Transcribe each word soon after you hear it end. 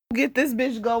Get this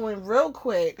bitch going real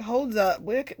quick. Hold up.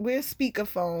 Where's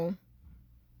speakerphone?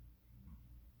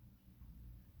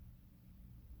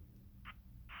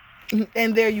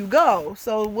 And there you go.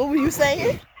 So what were you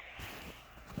saying?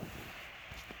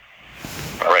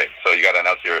 All right. So you got to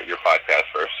announce your podcast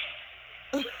first.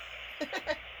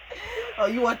 Oh,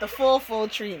 you want the full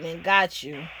treatment. Got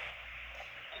you.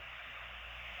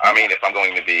 I mean, if you're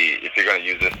going to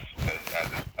use this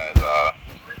as a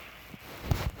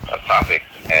topic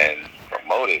and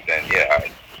promote it, then yeah,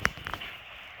 I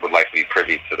would like to be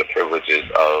privy to the privileges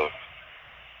of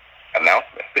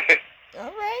announcement. All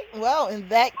right. Well, in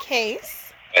that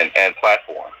case. And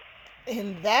platform.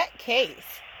 In that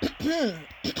case.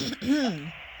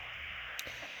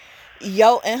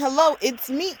 Yo, and hello, it's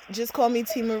me. Just call me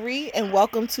T. Marie, and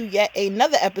welcome to yet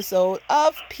another episode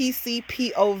of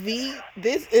POV.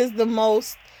 This is the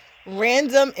most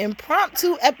random,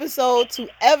 impromptu episode to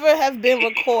ever have been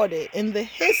recorded in the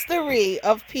history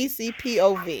of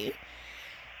POV.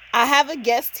 I have a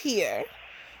guest here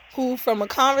who, from a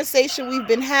conversation we've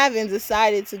been having,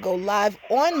 decided to go live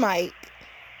on mic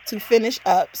to finish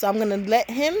up. So I'm going to let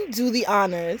him do the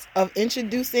honors of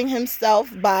introducing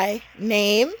himself by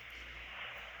name,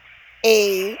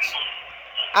 age,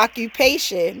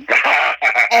 occupation,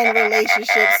 and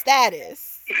relationship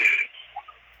status.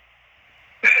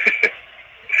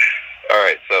 All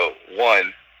right, so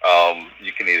one,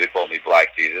 you can either call me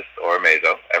Black Jesus or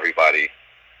Mazo. Everybody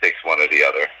picks one or the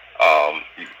other.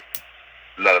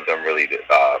 None of them really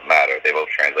matter. They both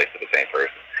translate to the same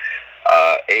person.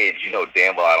 Age, you know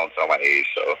damn well I don't tell my age,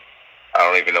 so I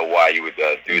don't even know why you would do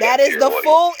that. That is the audience.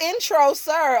 Full intro,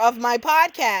 sir, of my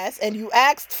podcast, and you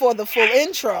asked for the full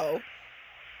intro.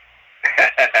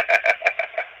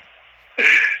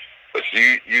 But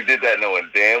you did that knowing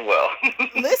damn well.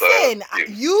 Listen,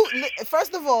 you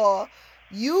first of all,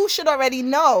 you should already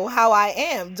know how I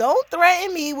am. Don't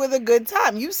threaten me with a good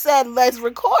time. You said let's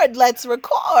record.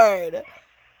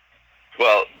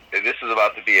 Well, this is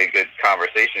about to be a good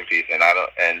conversation piece, and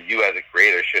you as a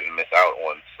creator shouldn't miss out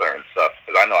on certain stuff,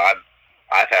 because I know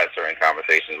I've had certain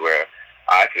conversations where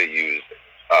I could have used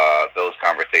those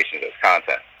conversations as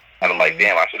content, and I'm like,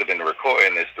 damn, I should have been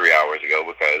recording this 3 hours ago,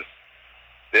 because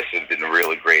this has been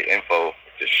really great info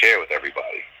to share with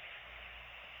everybody.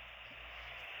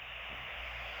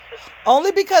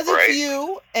 Only because it's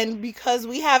you, and because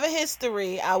we have a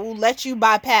history, I will let you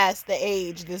bypass the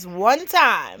age this one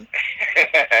time.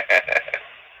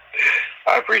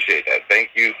 I appreciate that.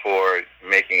 Thank you for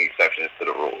making exceptions to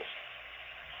the rules.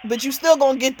 But you still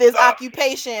gonna get this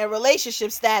occupation and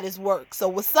relationship status work. So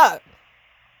what's up?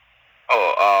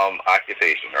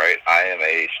 Occupation, right? I am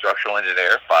a structural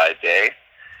engineer by day,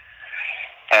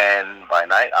 and by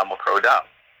night I'm a pro dom.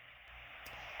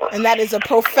 And that is a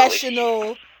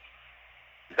professional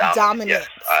dominant.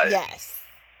 Yes.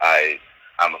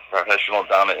 I'm a professional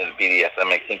dominant in the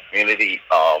BDSM and kink community.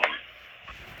 I'm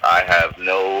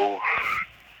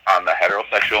a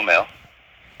heterosexual male,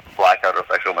 Black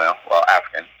heterosexual male, well,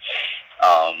 African.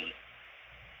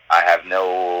 I have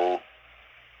no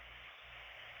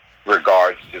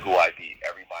regards to who I be.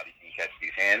 Everybody can catch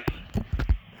these hands,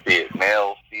 be it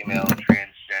male, female,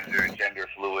 transgender, gender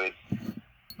fluid,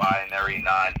 binary,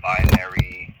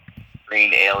 non-binary,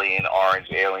 green alien, orange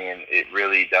alien. It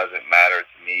really doesn't matter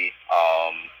to me.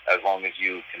 As long as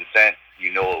you consent,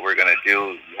 you know what we're going to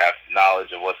do, you have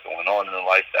knowledge of what's going on in the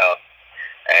lifestyle,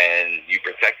 and you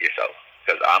protect yourself,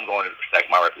 because I'm going to protect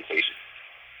my reputation.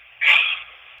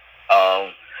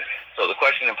 So the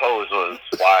question imposed was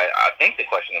why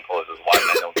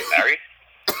men don't get married.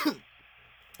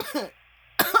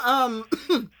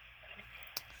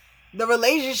 The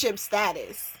relationship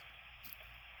status.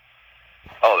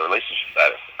 Oh, the relationship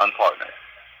status. Unpartnered.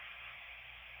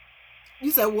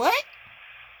 You said what?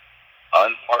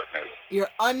 Unpartnered. You're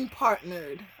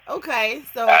unpartnered. Okay,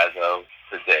 so as of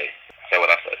today. Say what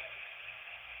I said.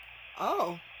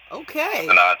 Oh, okay.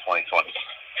 The non-2020.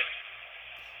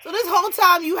 So this whole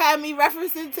time you had me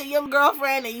referencing to your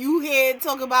girlfriend, and you here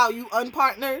talk about you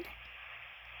unpartnered?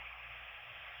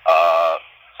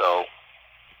 So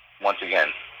once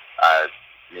again,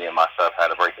 me and myself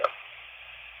had a breakup.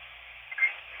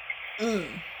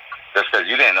 Just because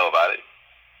you didn't know about it,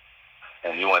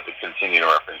 and you want to continue to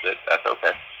reference it, that's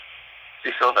okay.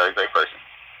 She's still a very great person.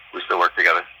 We still work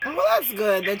together. Well, that's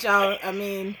good that y'all, I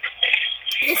mean,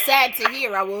 it's sad to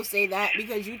hear, I will say that,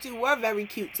 because you two were very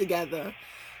cute together.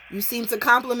 You seem to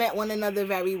complement one another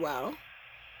very well.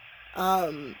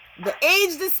 The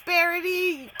age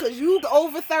disparity, because you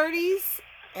over 30s,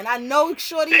 and I know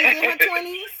Shorty is in her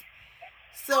 20s.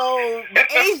 So the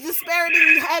age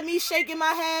disparity had me shaking my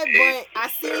head, but I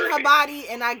seen her body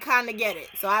and I kind of get it.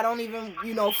 So I don't even,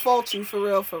 fault you for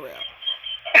real, for real.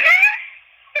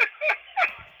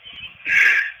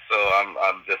 So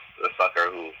I'm just a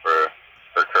sucker for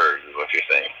curves is what you're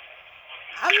saying.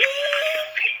 I mean,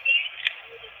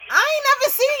 I ain't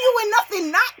never seen you in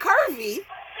nothing not curvy.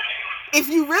 If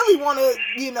you really want to,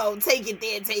 take it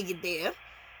there, take it there.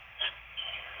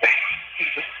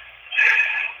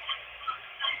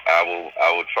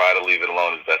 I will try to leave it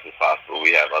alone as best as possible.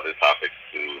 We have other topics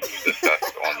to discuss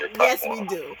on your platform. Yes,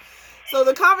 we do. So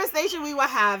the conversation we were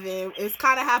having is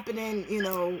kind of happening,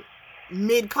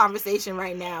 mid-conversation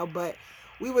right now, but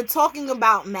we were talking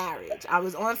about marriage. I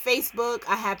was on Facebook.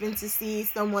 I happened to see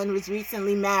someone was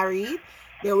recently married.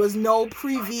 There was no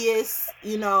previous,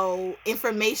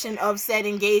 information of said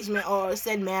engagement or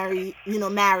said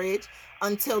marriage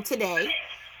until today.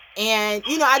 And,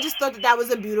 I just thought that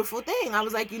was a beautiful thing. I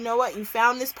was like, you know what? You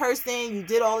found this person. You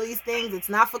did all these things. It's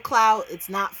not for clout. It's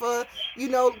not for,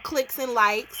 clicks and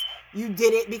likes. You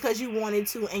did it because you wanted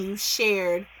to and you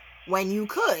shared when you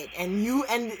could. And you,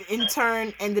 in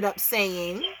turn, ended up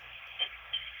saying...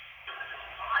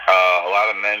 a lot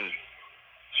of men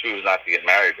choose not to get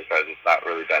married because it's not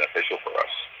really beneficial for us.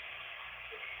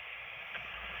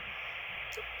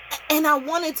 And I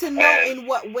wanted to know, in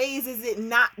what ways is it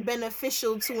not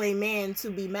beneficial to a man to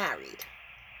be married?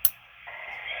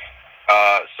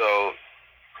 So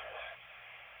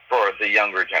for the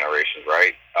younger generations,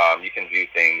 right? You can view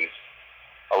things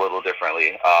a little differently.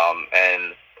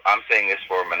 And I'm saying this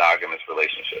for monogamous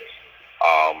relationships.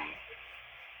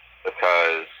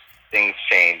 Because things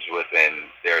change within,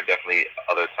 there are definitely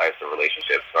other types of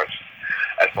relationships, such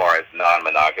as far as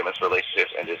non-monogamous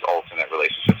relationships and just alternate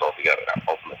relationships altogether,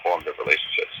 alternate forms of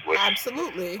relationships, which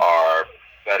absolutely are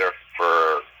better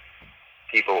for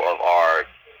people of our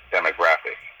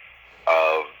demographic,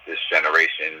 of this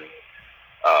generation,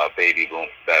 baby boom,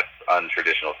 that's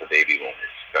untraditional to baby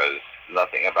boomers, because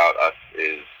nothing about us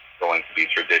is going to be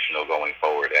traditional going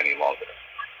forward any longer.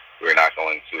 We're not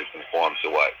going to conform to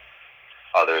what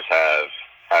others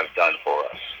have done for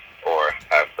us, or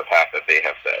have the path that they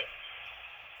have set.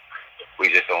 We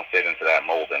just don't fit into that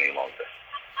mold any longer.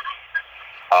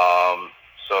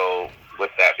 So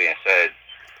with that being said,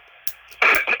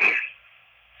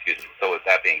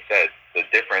 the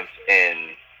difference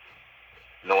in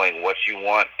knowing what you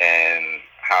want and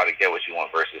how to get what you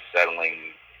want versus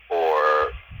settling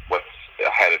for what's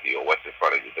ahead of you or what's in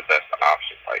front of you, the best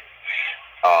option. Like,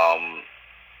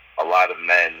 a lot of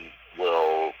men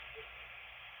will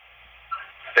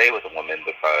stay with a woman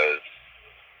because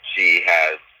she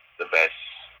has the best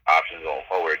options going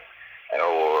forward,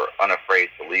 or unafraid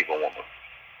to leave a woman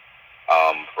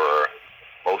for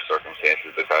most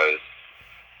circumstances, because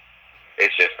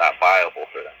it's just not viable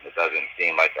for them. It doesn't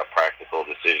seem like a practical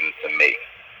decision to make.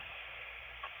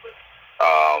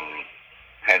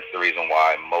 Hence the reason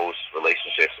why most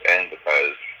relationships end,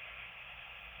 because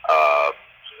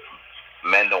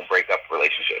men don't break up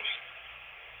relationships.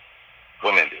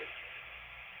 Women do.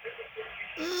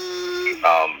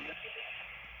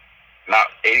 Not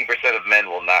 80% of men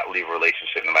will not leave a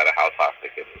relationship no matter how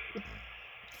toxic it is.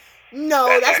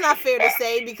 No, that's not fair to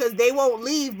say, because they won't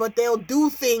leave, but they'll do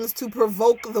things to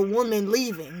provoke the woman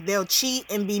leaving. They'll cheat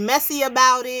and be messy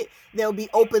about it. They'll be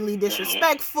openly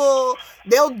disrespectful.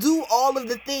 They'll do all of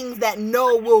the things that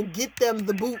will get them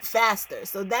the boot faster.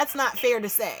 So that's not fair to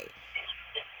say.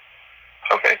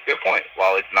 Okay, good point.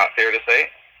 While it's not fair to say,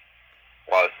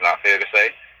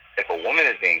 if a woman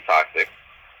is being toxic,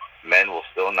 men will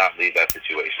still not leave that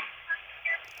situation.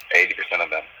 80% of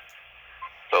them.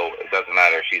 So it doesn't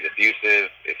matter if she's abusive,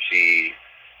 if she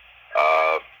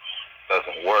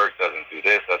doesn't work, doesn't do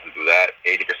this, doesn't do that.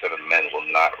 80% of men will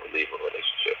not leave a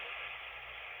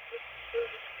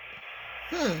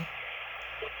relationship.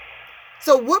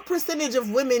 So what percentage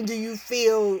of women do you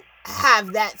feel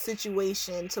have that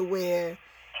situation to where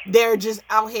they're just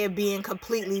out here being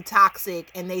completely toxic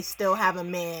and they still have a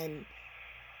man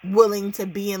willing to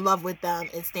be in love with them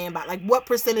and stand by? Like, what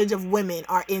percentage of women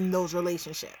are in those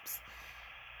relationships?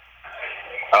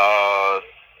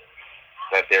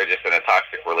 That they're just in a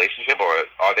toxic relationship, or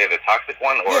are they the toxic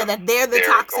one? Or yeah, that they're the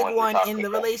toxic one in the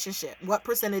relationship. What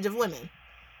percentage of women?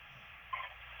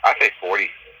 I say 40.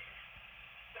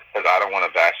 Because I don't want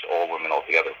to bash all women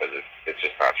altogether, because it's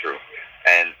just not true.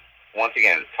 And once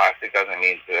again, toxic doesn't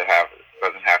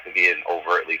have to be an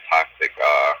overtly toxic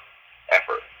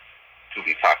effort to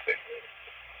be toxic.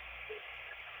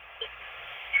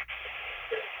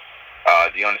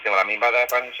 Do you understand what I mean by that,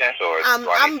 by any chance? Or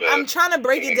I'm trying to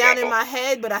break it down in my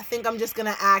head, but I think I'm just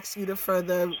gonna ask you to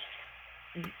further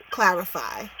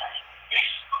clarify.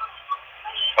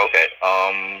 Okay.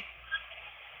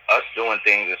 Us doing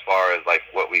things as far as like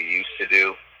what we used to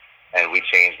do, and we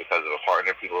changed because of a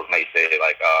partner. People may say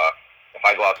like, if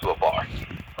I go out to a bar,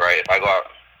 right? If I go out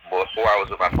before I was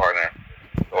with my partner,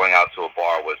 going out to a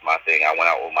bar was my thing. I went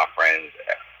out with my friends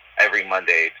every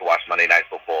Monday to watch Monday Night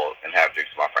Football and have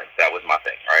drinks with my friends. That was my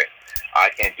thing, right? I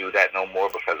can't do that no more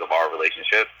because of our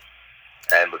relationship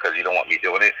and because you don't want me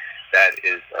doing it. That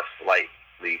is a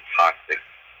slightly toxic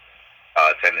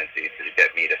tendency to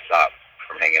get me to stop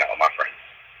from hanging out with my friends.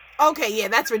 Okay, yeah,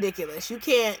 that's ridiculous. You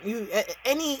can't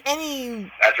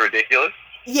any. That's ridiculous.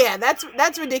 Yeah,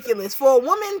 that's ridiculous. For a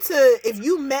woman to, if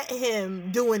you met him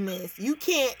doing this, you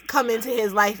can't come into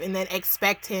his life and then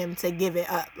expect him to give it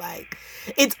up. Like,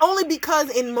 it's only because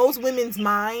in most women's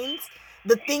minds,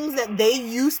 the things that they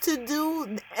used to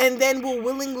do and then will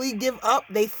willingly give up,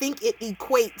 they think it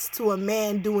equates to a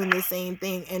man doing the same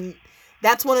thing. And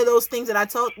that's one of those things that I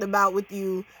talked about with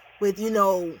you, with,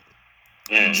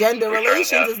 gender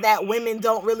relations, is that women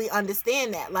don't really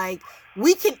understand that. Like,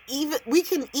 we can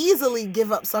easily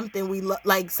give up something we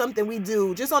like something we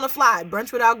do just on the fly,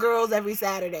 brunch with our girls every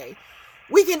Saturday.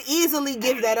 We can easily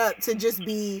give that up to just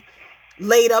be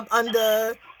laid up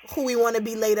under who we want to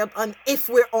be laid up on if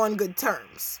we're on good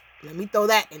terms. Let me throw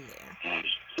that in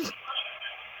there.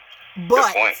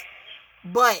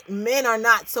 But men are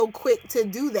not so quick to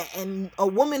do that. And a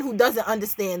woman who doesn't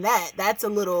understand that, that's a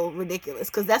little ridiculous.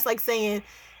 Because that's like saying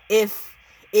if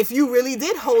you really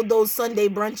did hold those Sunday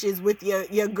brunches with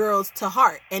your girls to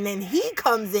heart, and then he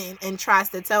comes in and tries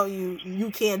to tell you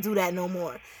you can't do that no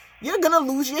more, you're going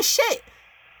to lose your shit.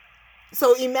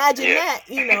 So imagine that,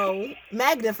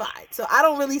 magnified. So I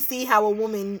don't really see how a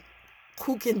woman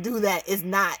who can do that is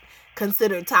not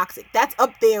considered toxic. That's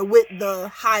up there with the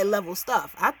high level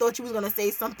stuff. I thought you was gonna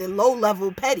say something low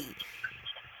level petty.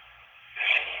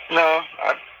 No,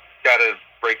 I've got to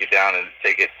break it down and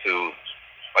take it to,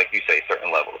 like you say,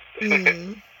 certain levels.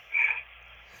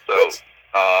 So,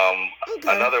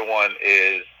 another one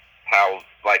is how,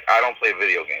 like, I don't play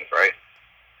video games, right?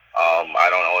 I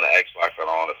don't own an Xbox, I don't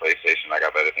own a PlayStation. I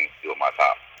got better things to do with my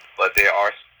time. But there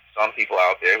are some people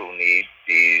out there who need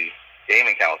these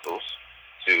gaming consoles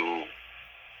to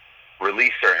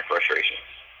release certain frustrations.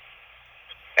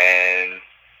 And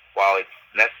while it's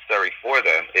necessary for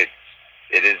them, it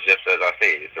is just, as I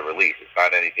say, it's a release. It's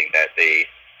not anything that they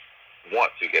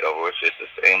want to get over. It's just the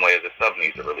same way as a sub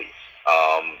needs a release.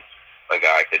 A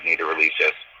guy could need a release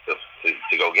just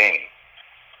to go gaming.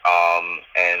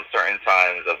 And certain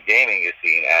times of gaming is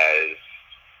seen as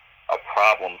a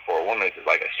problem for a woman because,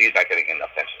 like, she's not getting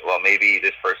enough attention. Well, maybe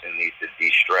this person needs to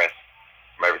de-stress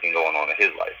from everything going on in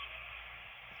his life.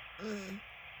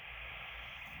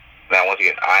 Now, once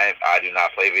again, I do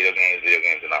not play video games. Video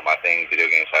games are not my thing. Video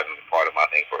games haven't been part of my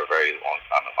thing for a very long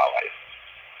time in my life.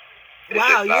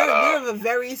 Wow, you're a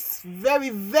very, very,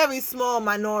 very small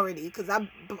minority. Because I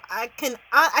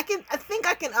think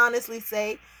I can honestly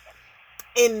say,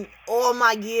 in all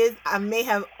my years, I may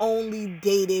have only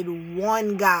dated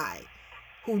one guy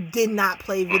who did not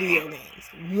play video games.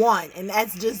 One. And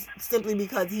that's just simply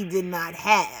because he did not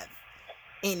have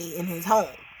any in his home.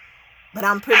 But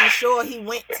I'm pretty sure he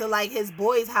went to, like, his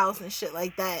boy's house and shit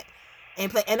like that and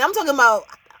play. And I'm talking about,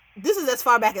 this is as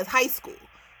far back as high school.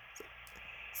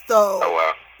 So,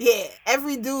 yeah,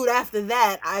 every dude after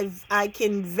that, I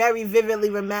can very vividly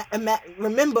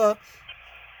remember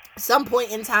some point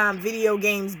in time video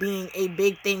games being a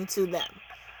big thing to them.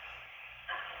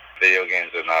 Video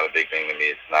games are not a big thing to me.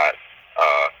 It's not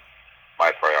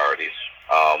my priorities.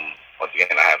 Once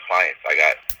again, I have clients. I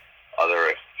got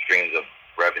other streams of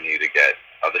revenue to get,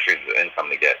 other streams of income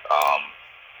to get.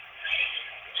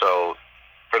 So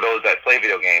for those that play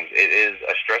video games, it is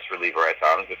a stress reliever at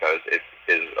times because it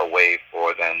is a way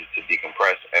for them to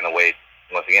decompress and a way,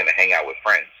 once again, to hang out with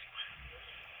friends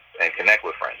and connect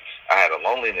with friends. I had a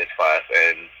loneliness class,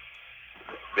 and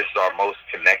this is our most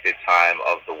connected time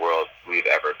of the world we've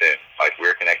ever been. Like,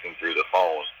 we're connecting through the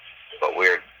phone, but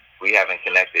we haven't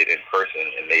connected in person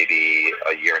in maybe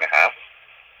a year and a half.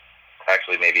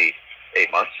 Actually, maybe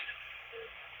 8 months.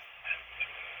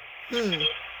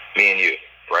 Me and you,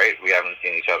 right? We haven't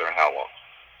seen each other in how long?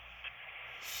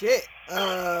 Shit.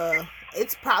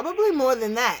 It's probably more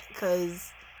than that,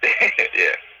 because...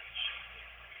 yeah.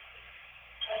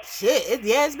 Shit.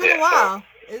 It's been a while.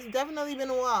 So, it's definitely been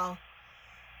a while.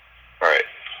 Right.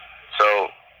 So,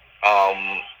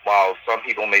 while some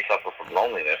people may suffer from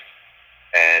loneliness,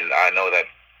 and I know that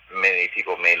many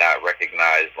people may not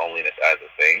recognize loneliness as a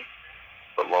thing,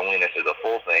 but loneliness is a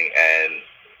full thing, and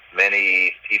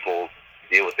many people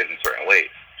deal with it in certain ways.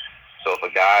 So if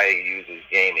a guy uses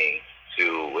gaming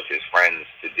with his friends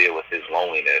to deal with his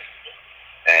loneliness.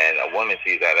 And a woman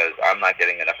sees that as, I'm not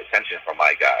getting enough attention from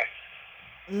my guy.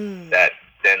 That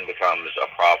then becomes a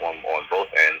problem on both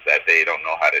ends that they don't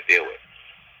know how to deal with.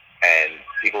 And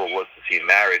people look to see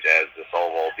marriage as the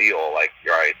all be all. Like,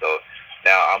 all right, so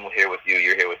now I'm here with you,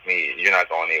 you're here with me, you're not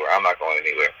going anywhere, I'm not going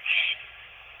anywhere.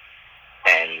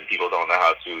 And people don't know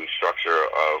how to structure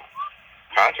a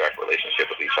contract relationship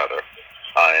with each other,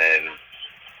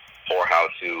 or how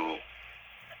to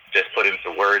just put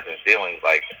into words and feelings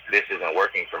like, this isn't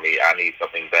working for me, I need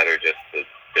something better just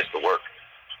to work,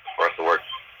 for us to work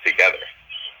together.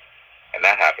 And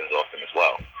that happens often as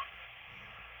well.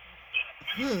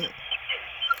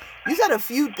 You said a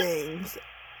few things.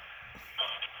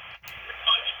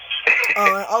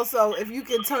 Also, if you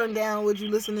could turn down what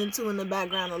you're listening to in the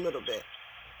background a little bit.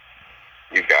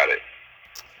 You got it.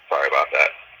 Sorry about that.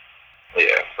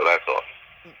 Yeah, so that's all.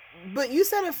 But you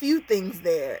said a few things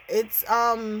there. It's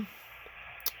so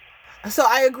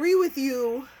I agree with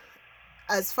you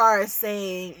as far as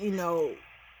saying,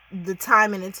 the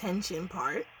time and attention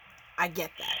part. I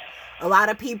get that. A lot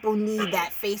of people need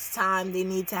that FaceTime. They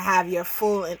need to have your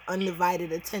full and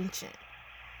undivided attention.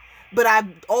 But I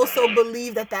also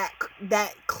believe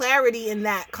that clarity in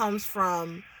that comes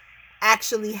from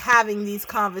actually having these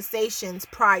conversations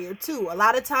prior to. A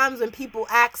lot of times when people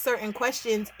ask certain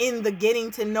questions in the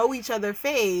getting to know each other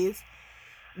phase,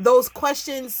 those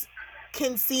questions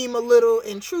can seem a little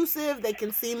intrusive. They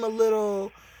can seem a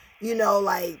little,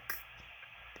 like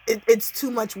it's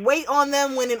too much weight on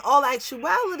them, when in all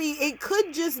actuality, it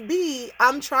could just be,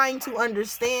 I'm trying to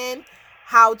understand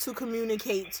how to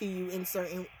communicate to you in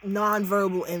certain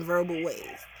non-verbal and verbal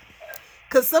ways.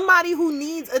 Because somebody who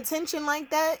needs attention like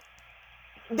that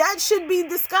should be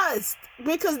discussed,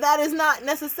 because that is not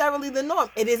necessarily the norm.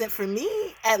 It isn't for me,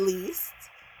 at least.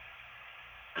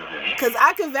 Because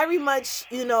I can very much,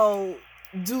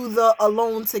 do the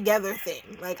alone together thing.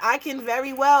 Like, I can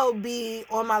very well be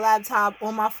on my laptop,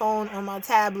 on my phone, on my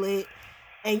tablet,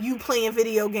 and you playing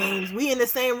video games. We in the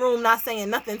same room, not saying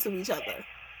nothing to each other.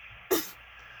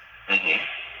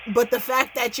 But the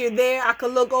fact that you're there, I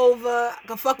could look over, I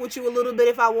could fuck with you a little bit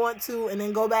if I want to, and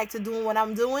then go back to doing what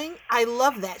I'm doing. I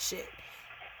love that shit.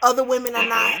 Other women are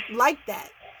not like that.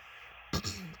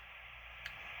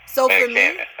 So for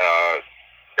me...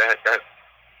 Go ahead.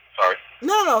 Sorry.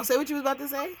 No. Say what you was about to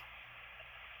say.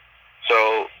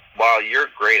 So, while you're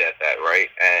great at that, right,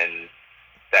 and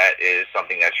that is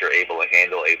something that you're able to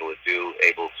handle, able to do,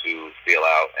 able to feel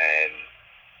out, and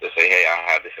to say, hey,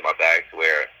 I have this in my bag, to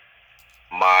where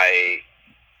my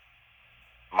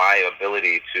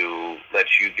ability to let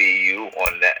you be you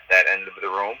on that end of the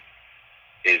room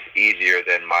is easier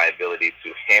than my ability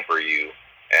to hamper you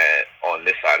on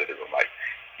this side of the room. Like,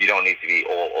 you don't need to be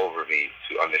all over me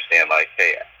to understand, like,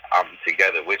 hey, I'm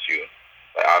together with you,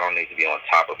 but I don't need to be on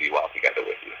top of you while together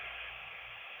with you.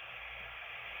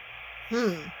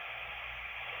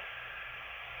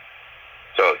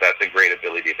 So that's a great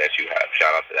ability that you have.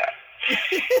 Shout out to that.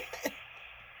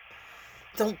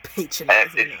 Don't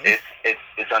patronize me.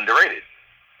 It's underrated.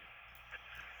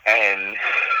 And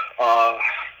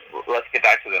let's get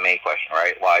back to the main question,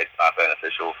 right? Why it's not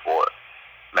beneficial for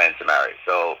men to marry.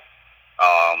 So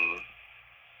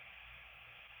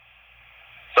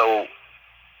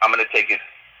I'm going to take it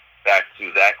back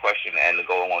to that question and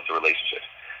go on to relationships.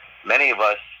 Many of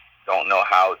us don't know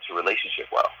how to relationship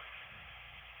well.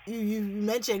 You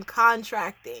mentioned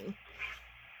contracting.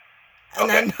 And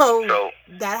okay. I know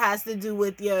that has to do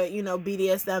with your,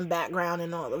 BDSM background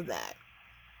and all of that.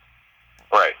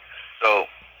 Right. So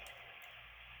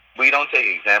we don't take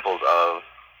examples of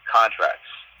contracts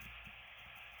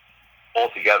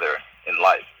altogether in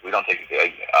life. We don't take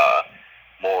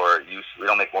we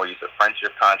don't make more use of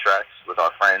friendship contracts with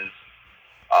our friends.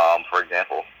 For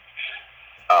example,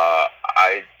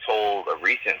 I told a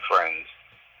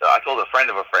friend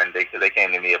of a friend, because they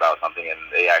came to me about something and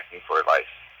they asked me for advice.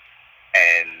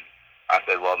 And I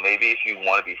said, well, maybe if you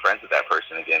want to be friends with that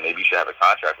person again, maybe you should have a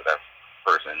contract with that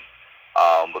person,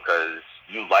 because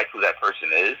you like who that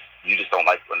person is. You just don't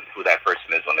like who that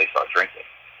person is when they start drinking.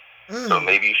 So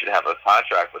maybe you should have a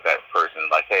contract with that person.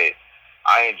 Like, hey,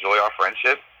 I enjoy our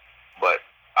friendship, but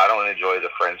I don't enjoy the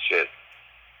friendship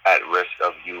at risk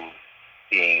of you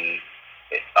being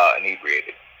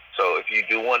inebriated. So if you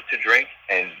do want to drink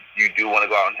and you do want to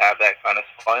go out and have that kind of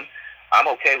fun, I'm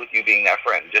okay with you being that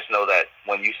friend. Just know that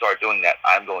when you start doing that,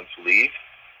 I'm going to leave,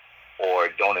 or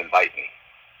don't invite me.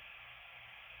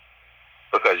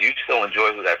 Because you still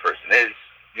enjoy who that person is.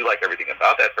 You like everything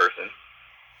about that person.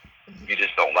 You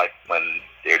just don't like when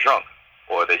they're drunk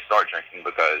or they start drinking,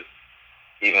 because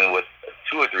even with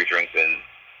 2 or 3 drinks in,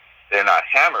 they're not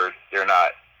hammered, they're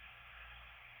not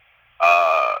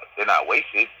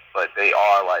wasted, but they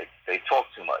are like, they talk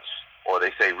too much, or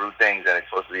they say rude things, and it's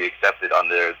supposed to be accepted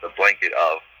under the blanket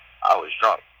of, I was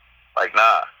drunk. Like,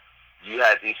 nah, you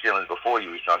had these feelings before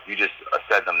you was drunk. You just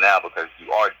said them now because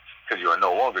you are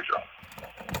no longer drunk.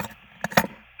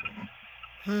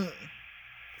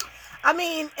 I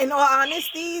mean, in all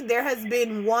honesty, there has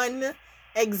been one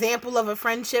example of a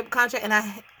friendship contract, and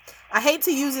I hate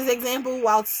to use this example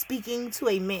while speaking to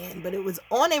a man, but it was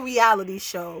on a reality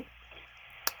show.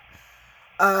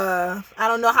 I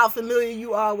don't know how familiar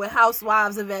you are with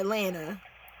Housewives of Atlanta,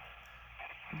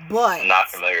 but I'm not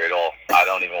familiar at all. I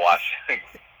don't even watch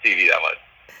TV that much.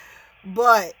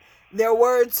 But there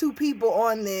were two people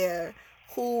on there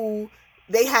who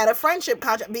they had a friendship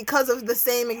contract because of the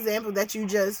same example that you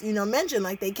just, mentioned.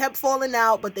 Like, they kept falling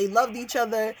out, but they loved each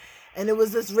other. And it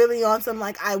was just really on some,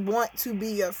 like, I want to be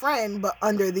your friend, but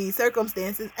under these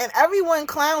circumstances. And everyone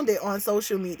clowned it on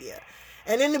social media.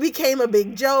 And then it became a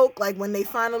big joke. Like, when they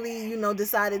finally,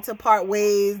 decided to part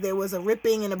ways, there was a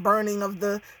ripping and a burning of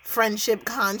the friendship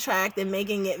contract and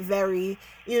making it very,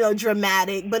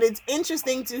 dramatic. But it's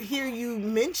interesting to hear you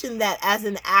mention that as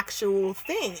an actual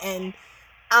thing. And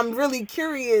I'm really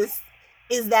curious,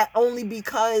 is that only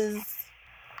because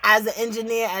as an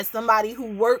engineer, as somebody who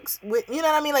works with, you know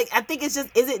what I mean? Like, I think it's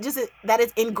just, is it just that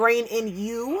it's ingrained in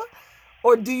you?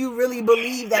 Or do you really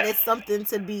believe that it's something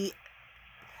to be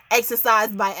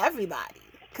exercised by everybody?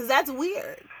 Because that's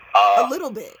weird. A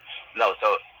little bit. No,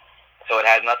 so it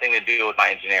has nothing to do with my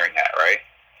engineering hat, right?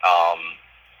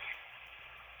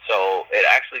 So it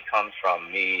actually comes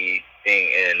from me being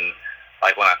in,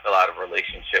 like, when I fill out a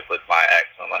relationship with my ex.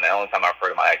 The only time I refer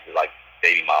to my ex is like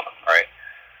baby mama, right?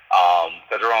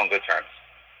 Because we're on good terms.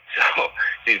 So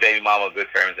she's baby mama, good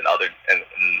terms, and other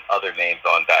names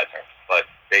on bad terms, but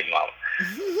baby mama.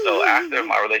 So after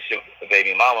my relationship with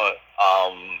baby mama,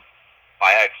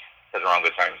 my ex, because we're on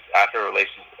good terms, after our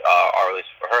relationship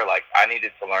with her, like, I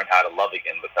needed to learn how to love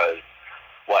again, because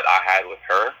what I had with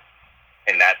her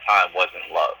in that time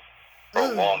wasn't love. For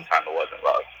a long time, it wasn't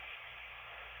love.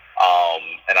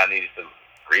 And I needed to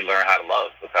relearn how to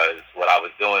love, because what I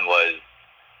was doing was,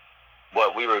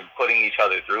 what we were putting each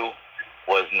other through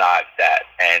was not that.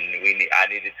 And I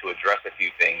needed to address a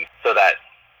few things so that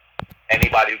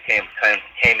anybody who came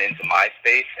into my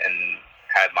space and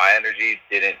had my energy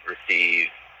didn't receive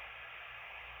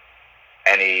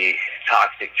any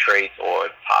toxic traits or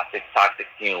toxic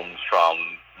fumes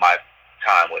from my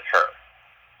time with her,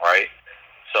 right?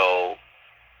 So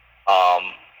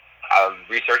I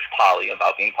researched poly,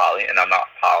 about being poly, and I'm not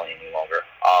poly any longer,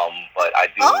 but I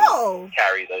do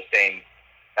carry those same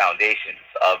foundations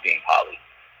of being poly.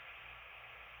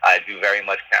 I do very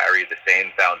much carry the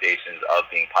same foundations of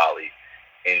being poly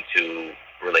into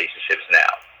relationships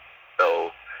now.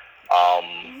 So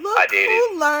I dated.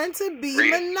 Who learned to be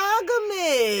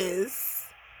monogamous?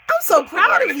 I'm so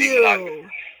proud of you.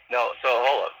 No, so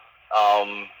hold up.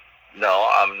 No,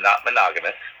 I'm not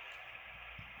monogamous.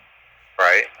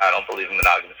 Right? I don't believe in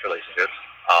monogamous relationships.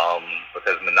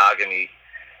 Because monogamy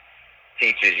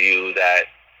teaches you that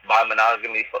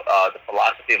the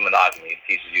philosophy of monogamy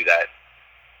teaches you that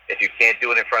if you can't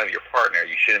do it in front of your partner,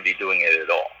 you shouldn't be doing it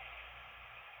at all.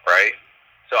 Right?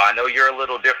 So I know you're a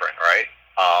little different, right?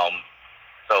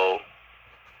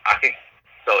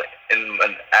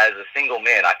 As a single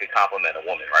man, I could compliment a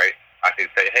woman, right? I could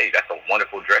say, hey, that's a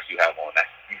wonderful dress you have on.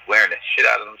 You wearing the shit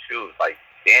out of them shoes. Like,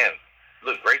 damn, you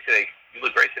look great today. You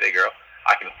look great today, girl.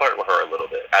 I can flirt with her a little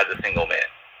bit as a single man.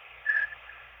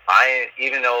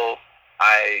 Even though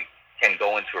I can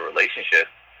go into a relationship,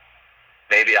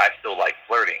 maybe I still like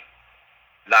flirting.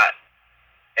 Not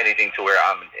anything to where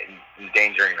I'm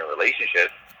endangering the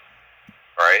relationship,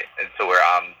 right? And to where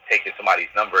I'm taking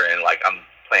somebody's number and, like, I'm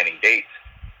planning dates,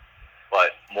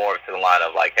 but more to the line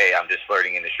of, like, hey, I'm just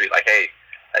flirting in the street. Like, hey,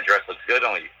 that dress looks good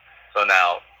on you. So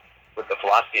now, with the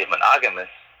philosophy of monogamy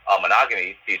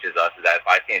teaches us that if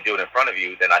I can't do it in front of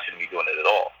you, then I shouldn't be doing it at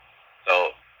all.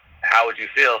 So how would you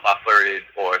feel if I flirted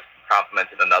or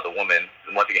complimented another woman?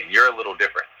 And once again, you're a little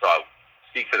different, so I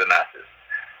speak for the masses.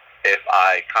 If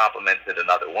I complimented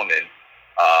another woman,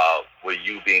 with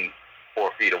you being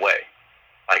 4 feet away,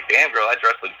 like, damn, girl, that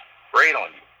dress looks great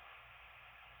on you.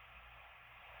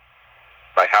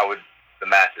 Like, how would the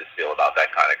masses feel about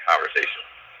that kind of conversation?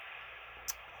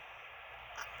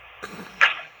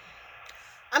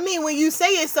 I mean, when you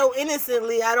say it so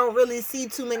innocently, I don't really see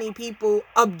too many people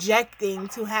objecting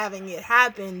to having it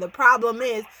happen. The problem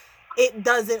is, it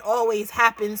doesn't always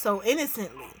happen so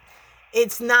innocently.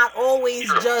 It's not always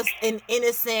just an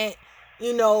innocent,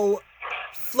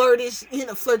 flirtatious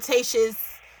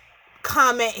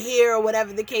comment here or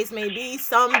whatever the case may be.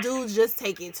 Some dudes just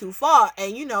take it too far,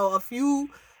 and a few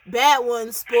bad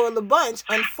ones spoil a bunch,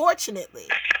 unfortunately.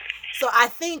 So I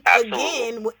think,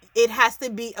 again, it has to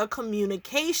be a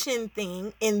communication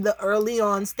thing in the early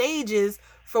on stages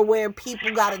for where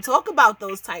people got to talk about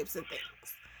those types of things.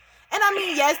 And I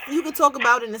mean, yes, you could talk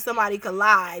about it and somebody could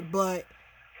lie, but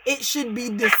it should be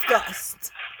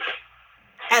discussed.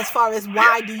 As far as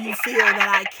why do you feel that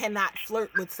I cannot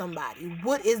flirt with somebody?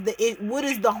 What is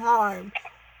the harm?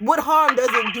 What harm does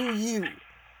it do you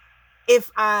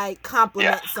if I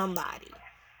compliment somebody?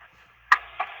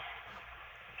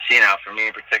 See, now for me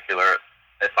in particular,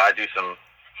 if I do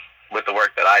with the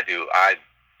work that I do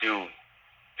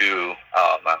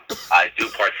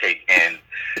partake in.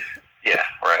 Yeah,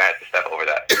 right. I had to step over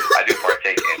that. I do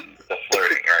partake in the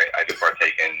flirting, right? I do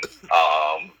partake in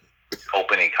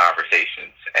opening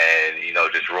conversations and,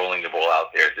 just rolling the ball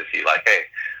out there to see, like, hey,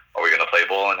 are we going to play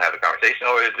ball and have a conversation,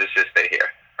 or is this just stay here,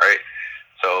 right?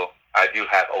 So I do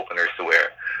have openers to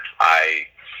where I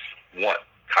want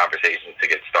conversations to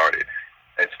get started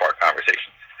and spark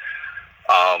conversations.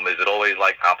 Is it always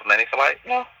like complimenting somebody?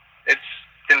 No, it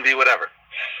can be whatever.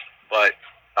 But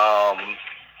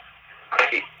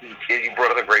you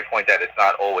brought up a great point that it's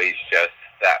not always just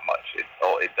that much. It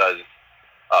does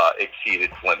exceed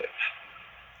its limits.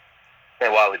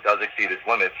 And while it does exceed its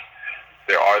limits,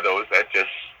 there are those that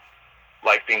just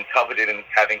like being coveted and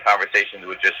having conversations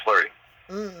with just flirting.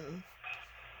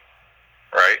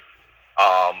 Right?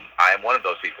 I am one of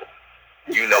those people.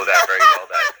 You know that very well.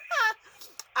 That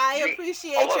I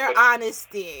appreciate your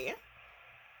honesty.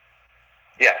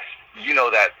 Yes. You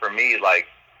know that for me, like,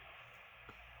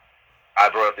 I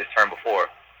brought up this term before,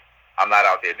 I'm not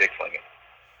out there dick flinging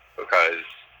because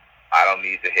I don't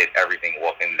need to hit everything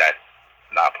walking that's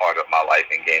not part of my life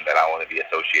and game that I want to be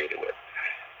associated with.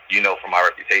 You know from my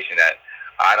reputation that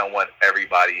I don't want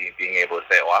everybody being able to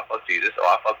say, oh, I fuck Jesus, oh,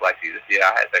 I fuck Black Jesus, yeah,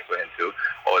 I had sex with him too.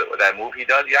 Oh, that move he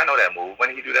does, yeah, I know that move. When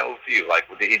did he do that move to you? Like,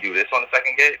 did he do this on the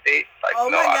second date? Like, oh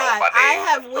no, my God, I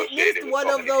have witnessed one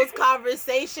of those people.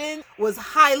 Conversations was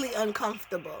highly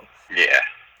uncomfortable. Yeah.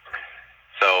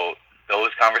 So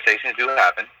those conversations do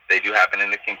happen. They do happen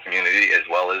in the kink community as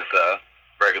well as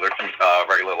regular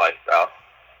lifestyle,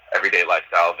 everyday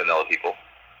lifestyle, vanilla people.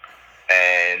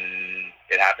 And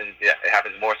it happens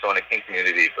more so in the kink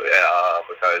community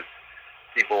because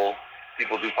people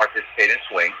do participate in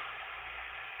swing,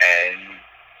 and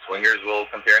swingers will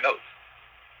compare notes.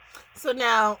 So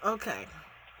now, okay,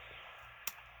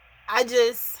 I'm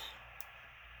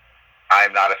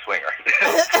not a swinger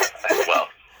as well.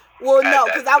 Well, no,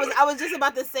 because I was just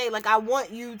about to say, like, I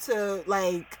want you to,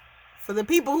 like, for the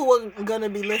people who are gonna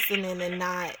be listening and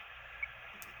not,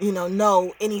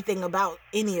 know anything about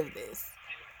any of this,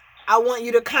 I want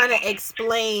you to kind of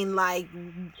explain, like,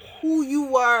 who you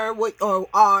were, or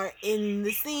are in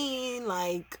the scene,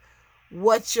 like,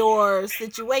 what your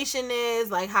situation is,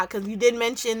 like, how, because you did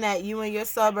mention that you and your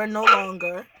sub are no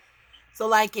longer. So,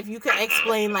 like, if you could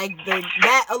explain, like,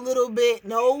 that a little bit,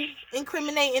 no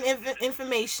incriminating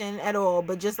information at all,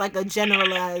 but just, like, a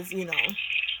generalized, Okay.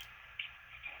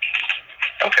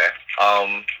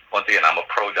 Once again, I'm a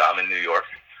pro dom in New York.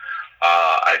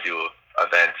 I do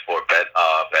events for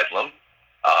Bedlam,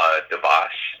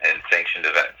 Debosh, and sanctioned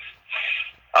events.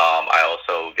 I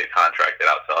also get contracted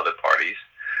out to other parties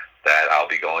that I'll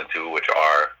be going to, which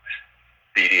are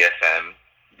BDSM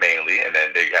mainly, and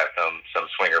then there you have some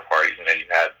swinger parties, and then you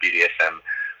have BDSM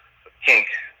kink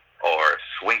or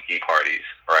swinky parties,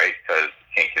 right? Because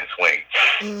kink and swing.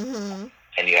 Mm-hmm.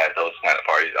 And you have those kind of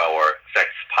parties, or sex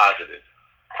positive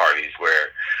parties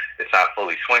where it's not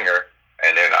fully swinger,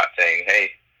 and they're not saying,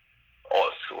 hey,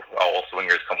 all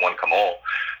swingers come one, come all.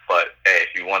 But hey,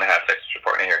 if you want to have sex with your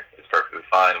partner here, it's perfectly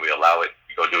fine. We allow it.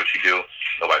 You go do what you do.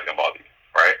 Nobody's gonna bother you,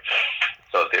 right?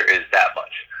 So there is that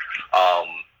much.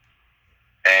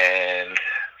 And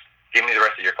give me the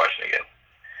rest of your question again.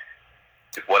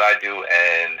 What I do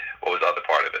and what was the other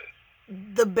part of it?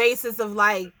 The basis of,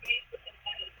 like,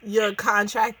 your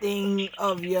contracting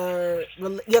of your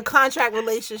contract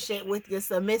relationship with your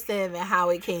submissive and how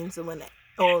it came to an end.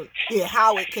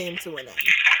 How it came to an end.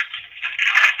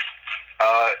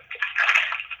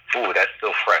 That's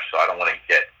still fresh, so I don't want to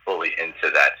get fully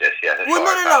into that just yet. Well,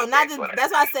 no,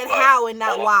 that's why I said how and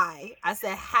not why. I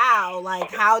said how, like,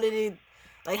 okay.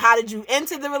 How did you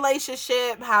enter the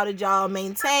relationship? How did y'all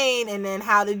maintain? And then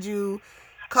how did you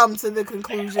come to the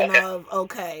conclusion of,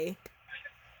 okay.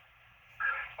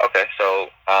 Okay,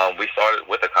 so we started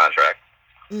with a contract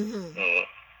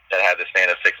that had the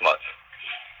span of 6 months.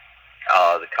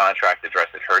 The contract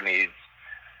addressed her needs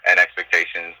and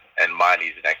expectations and my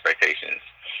needs and expectations.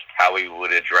 how we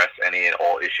would address any and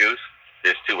all issues.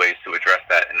 There's two ways to address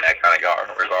that in that kind of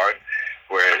regard,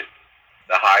 where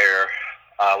the higher,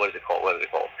 what is it called?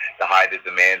 The higher the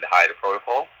demand, the higher the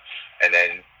protocol. And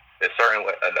then there's certain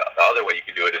way, the other way you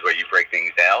can do it is where you break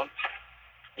things down.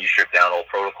 You strip down all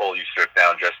protocol. You strip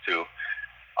down just to,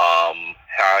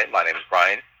 hi, my name is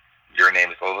Brian. Your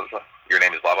name is blah, blah, blah. Your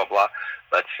name is blah, blah, blah.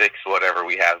 Let's fix whatever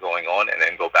we have going on and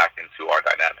then go back into our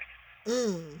dynamic.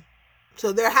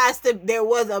 So there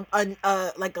was a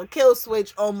like a kill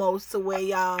switch almost to where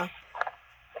y'all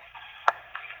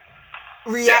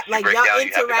react, like y'all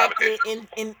interacted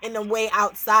in a way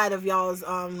outside of y'all's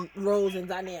roles and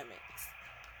dynamics.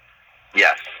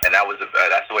 Yes, and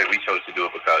that's the way we chose to do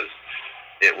it because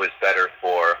it was better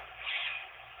for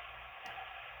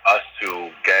us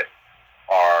to get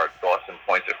our thoughts and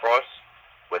points across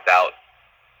without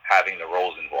having the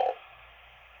roles involved.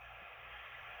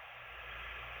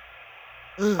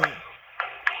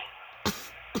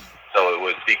 So it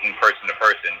was speaking person to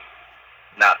person,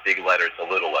 not big letter to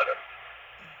little letter.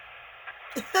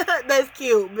 That's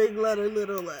cute. Big letter,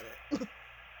 little letter.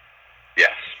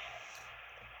 Yes.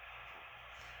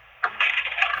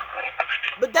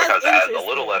 But that's because as a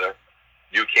little letter,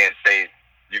 you can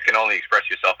only express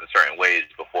yourself in certain ways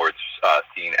before it's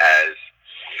seen as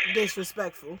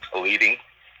disrespectful. Leading.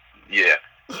 Yeah.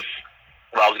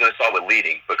 Well, I was going to start with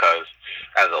leading because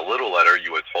as a little letter,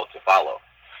 you were told to follow.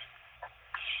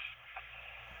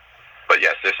 But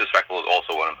yes, disrespectful is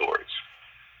also one of the words.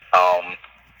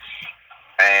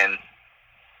 And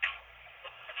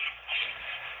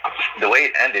the way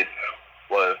it ended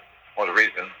was, the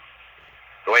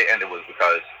way it ended was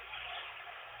because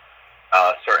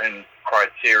certain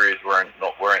criteria weren't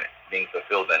being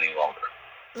fulfilled any longer.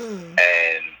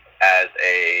 And as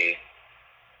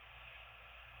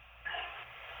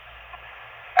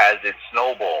it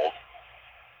snowballed,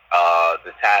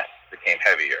 the task became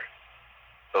heavier.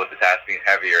 So with the task being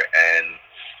heavier and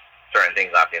certain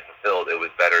things not being fulfilled, it was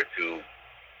better to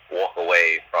walk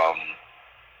away from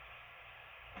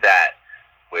that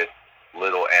with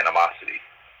little animosity.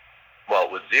 Well,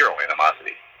 with zero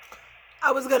animosity.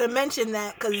 I was going to mention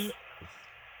that because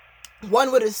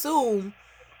one would assume,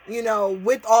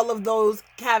 with all of those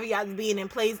caveats being in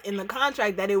place in the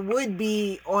contract, that it would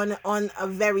be on a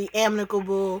very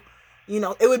amicable,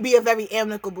 it would be a very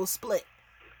amicable split.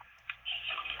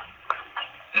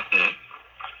 Mm-hmm.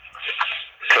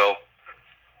 So,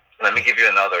 let me give you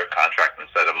another contract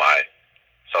instead of my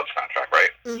subcontract,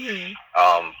 right? Mm-hmm.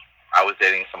 I was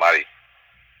dating somebody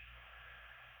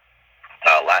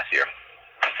last year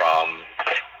from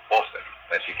Boston,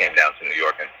 and she came down to New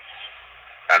York, and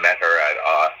I met her at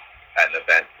an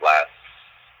event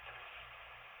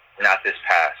not this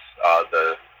past,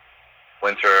 the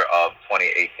winter of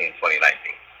 2018,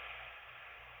 2019.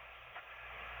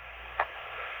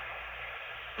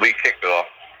 We kicked it off,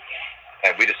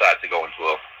 and we decided to go into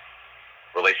a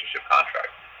relationship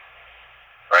contract,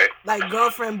 right? Like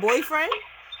girlfriend, boyfriend?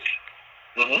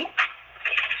 Mm-hmm.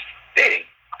 Dating.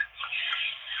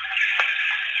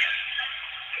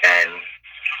 And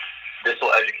this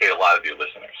will educate a lot of your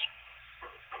listeners.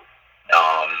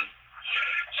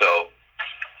 So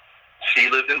she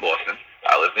lived in Boston.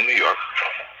 I lived in New York.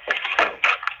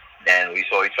 And we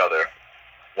saw each other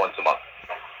once a month.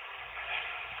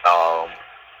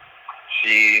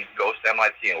 She goes to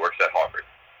MIT and works at Harvard.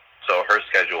 So her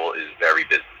schedule is very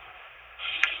busy.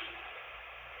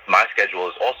 My schedule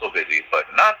is also busy, but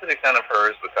not to the extent of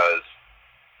hers because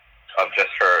of just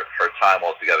her time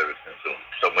altogether was consumed.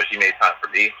 So when she made time for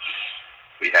me,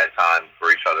 we had time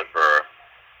for each other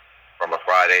from a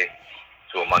Friday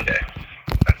to a Monday.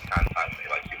 That's the kind of time when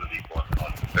like she would leave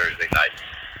on Thursday night,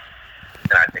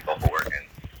 and I take off for work, and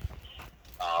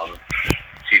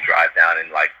she'd drive down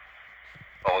and like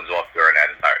phones off during that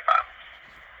entire time.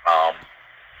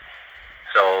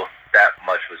 So that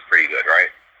much was pretty good,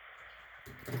 right?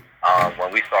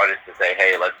 When we started to say,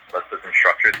 hey, let's put some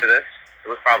structure to this, it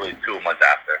was probably 2 months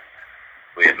after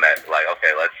we had met. Like,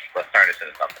 okay, let's turn this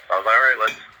into something. So I was like, all right,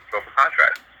 let's go for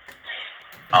contract.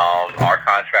 Our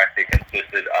contract, it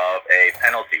consisted of a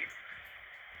penalty,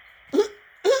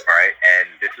 right? And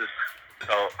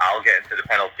so I'll get into the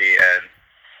penalty and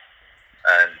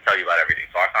tell you about everything.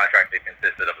 So our contract, it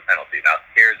consisted of a penalty. Now,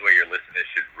 here's where your listeners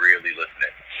should really listen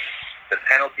in. The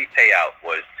penalty payout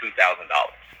was $2,000.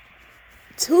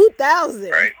 $2,000?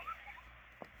 Right?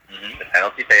 Mm-hmm. The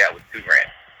penalty payout was $2,000,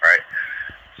 right?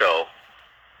 So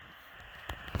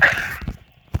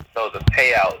the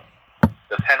payout,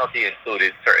 the penalty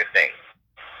included certain things,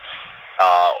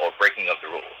 or breaking of the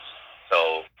rules.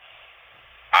 So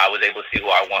I was able to see who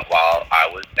I want while I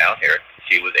was down here.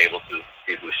 she was able to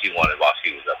see who she wanted while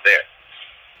she was up there.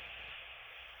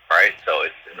 Right? So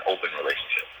it's an open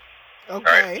relationship.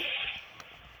 Okay. Right?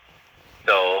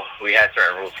 So we had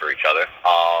certain rules for each other.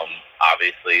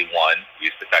 Obviously, one,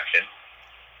 use protection.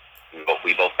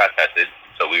 We both got tested,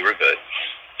 so we were good.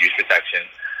 Use protection.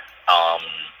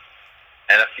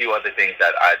 And a few other things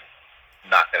that I'm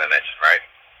not going to mention, right?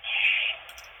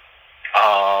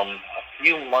 A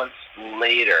few months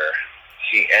later,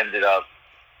 she ended up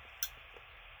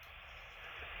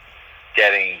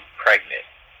getting pregnant.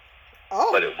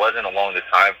 Oh. But it wasn't along the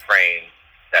time frame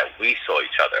that we saw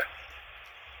each other.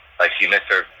 Like, she missed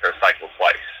her cycle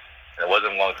twice. And it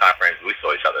wasn't along the time frame we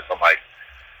saw each other. So I'm like,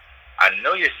 I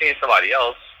know you're seeing somebody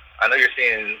else. I know you're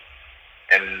seeing,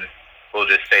 and we'll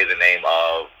just say the name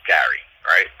of Gary,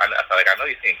 right? I know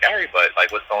you're seeing Gary, but,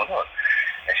 like, what's going on?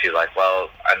 And she's like, well,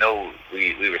 I know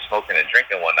we were smoking and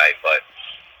drinking one night, but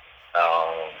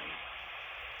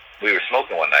we were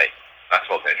smoking one night. Not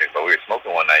smoking and drinking, but we were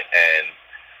smoking one night, and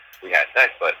we had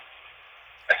sex, but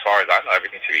as far as I know,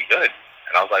 everything should be good.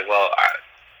 And I was like, well,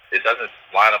 it doesn't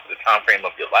line up with the time frame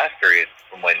of your last period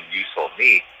from when you saw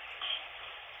me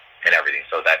and everything,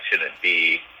 so that shouldn't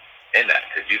be in that,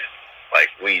 because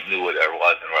we knew what it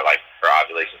was, and we're like, for our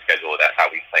ovulation schedule, that's how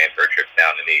we planned for trips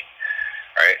down to meet,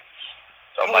 right?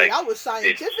 So I'm like, I was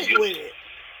scientific with it.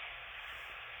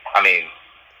 I mean,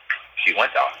 she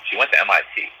went to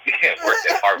MIT. Worked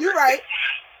at Harvard. You're right.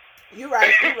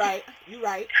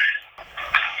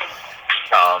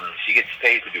 She gets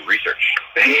paid to do research.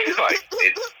 Like,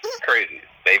 it's crazy.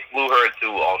 They flew her to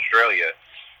Australia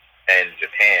and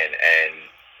Japan and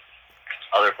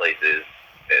other places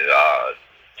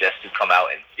just to come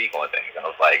out and speak on things. And I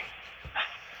was like,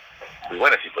 we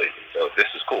went a few places, so this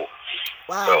is cool.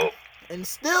 Wow. So, and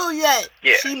still yet,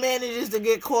 she manages to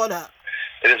get caught up.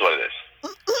 It is what it is.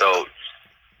 So,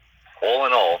 all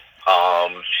in all,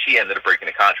 she ended up breaking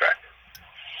the contract.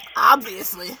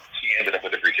 Obviously. She ended up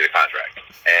with a breach of the contract.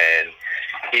 And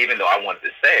even though I wanted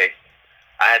to stay,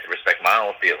 I had to respect my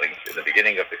own feelings in the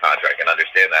beginning of the contract and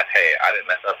understand that, hey, I didn't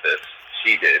mess up this.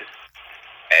 She did.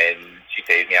 And she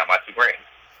paid me out my $2,000.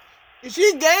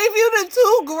 She gave you the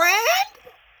 $2,000?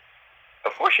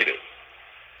 Of course she did.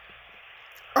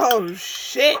 Oh,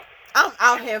 shit. I'm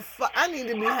out here. I need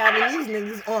to be having these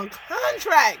niggas on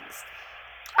contracts.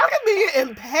 I could be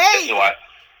getting paid. Guess what?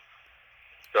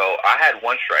 So I had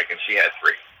one strike and she had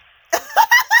 3.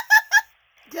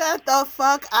 Get the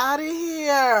fuck out of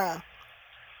here.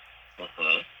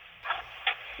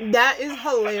 Mm-hmm. That is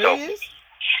hilarious. So,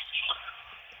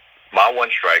 my one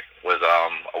strike was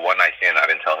a one-night stand I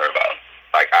didn't tell her about.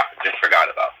 Like, I just forgot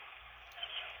about.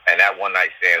 And that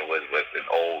one-night stand was with an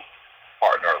old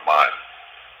partner of mine.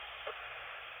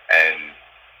 And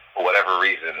for whatever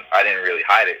reason, I didn't really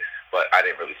hide it, but I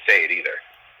didn't really say it either.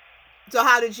 So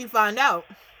how did you find out?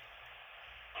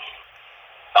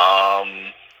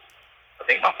 I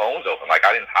think my phone was open. Like,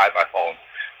 I didn't hide my phone.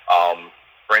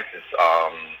 For instance,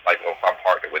 like, if I'm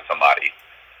partnered with somebody,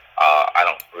 I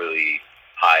don't really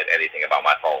hide anything about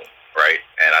my phone, right?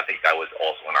 And I think that was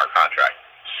also in our contract.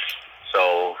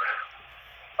 So,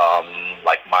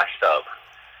 like, my stub,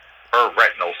 her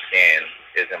retinal scan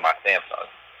is in my Samsung.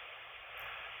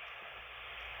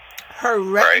 Her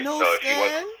retinal right? So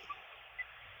scan?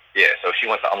 So if she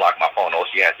wants to unlock my phone, all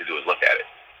she has to do is look at it.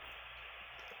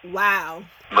 Wow.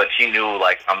 But she knew,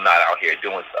 like, I'm not out here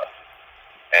doing stuff.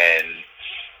 And,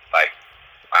 like,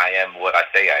 I am what I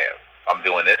say I am. I'm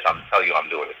doing this. I'm telling you I'm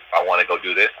doing this. If I want to go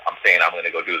do this, I'm saying I'm going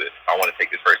to go do this. If I want to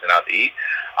take this person out to eat,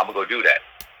 I'm going to go do that.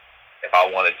 If I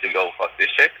wanted to go fuck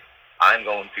this chick, I'm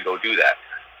going to go do that.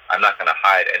 I'm not going to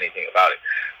hide anything about it.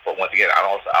 But once again, I'm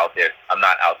also out there. I'm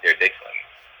not out there dick slinging.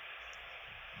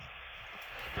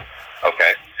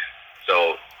 Okay?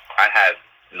 So I have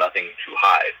nothing to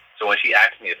hide. So when she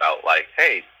asked me about, like,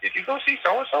 hey, did you go see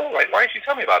so-and-so? Like, why didn't you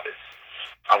tell me about this?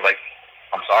 I was like,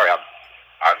 I'm sorry.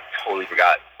 I totally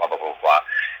forgot, blah, blah, blah, blah.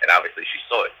 And obviously she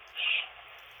saw it.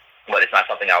 But it's not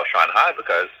something I was trying to hide,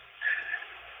 because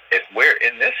if we're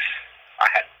in this,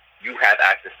 you have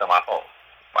access to my phone.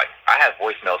 Like, I have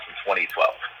voicemails from 2012.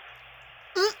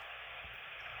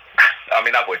 I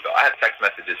mean, not voicemail. I have text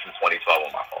messages from 2012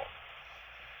 on my phone.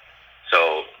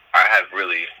 So I have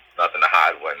really nothing to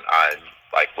hide when I'm,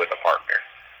 like, with a partner.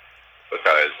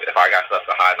 Because if I got stuff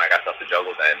to hide and I got stuff to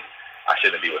juggle, then I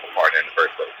shouldn't be with a partner in the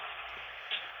first place.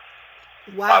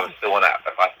 Wow. If I still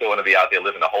want to be out there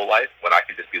living a whole life, when I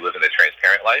could just be living a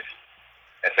transparent life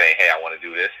and saying, hey, I want to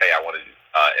do this, hey, I want to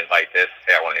invite this,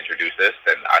 hey, I want to introduce this,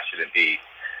 then I shouldn't be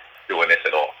doing this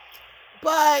at all.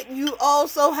 But you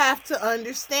also have to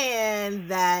understand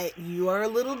that you are a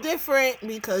little different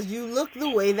because you look the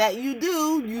way that you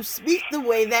do, you speak the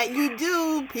way that you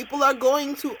do. People are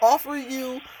going to offer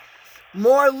you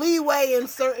more leeway in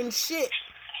certain shit.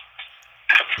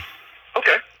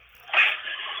 Okay.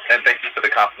 And thank you for the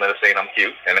compliment of saying I'm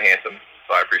cute and handsome.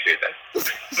 So I appreciate that.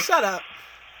 Shut up.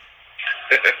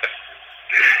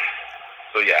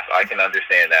 So yes, I can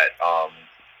understand that.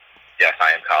 Yes,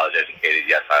 I am college educated.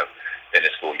 Yes, I've been to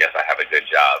school. Yes, I have a good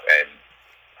job, and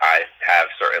I have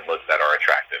certain looks that are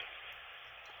attractive.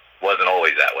 Wasn't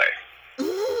always that way.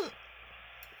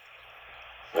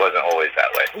 Wasn't always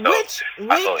that way. So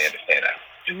I totally understand that.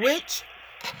 Which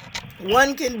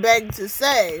one can beg to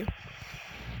say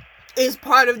is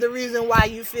part of the reason why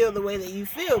you feel the way that you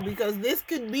feel, because this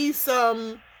could be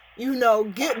some,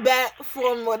 get back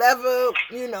from whatever,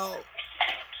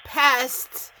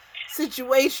 past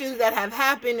situations that have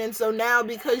happened. And so now,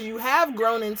 because you have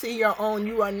grown into your own,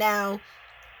 you are now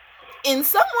in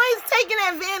some ways taking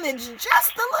advantage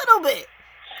just a little bit.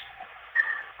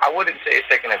 I wouldn't say it's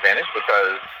taking advantage,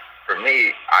 because for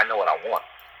me, I know what I want.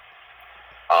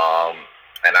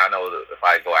 And I know that if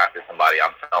I go after somebody,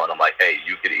 I'm telling them, like, hey,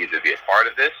 you could either be a part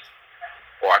of this,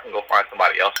 or I can go find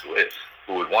somebody else who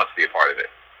would want to be a part of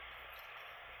it.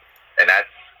 And that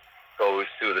goes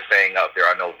to the saying of there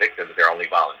are no victims, there are only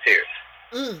volunteers.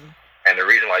 And the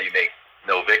reason why you make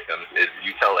no victims is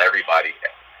you tell everybody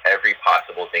every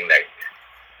possible thing that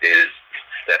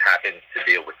happens to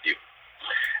deal with you.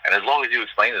 And as long as you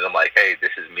explain to them, like, hey,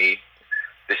 this is me,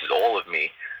 this is all of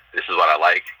me, this is what I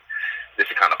like, this is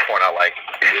the kind of porn I like,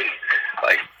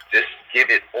 like, just give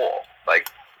it all. Like,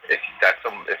 if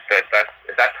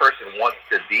that person wants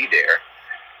to be there,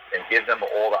 and give them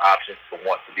all the options to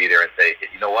want to be there, and say,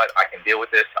 you know what, I can deal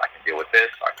with this, I can deal with this,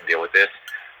 I can deal with this.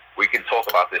 We can talk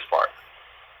about this part.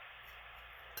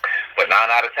 But 9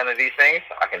 out of 10 of these things,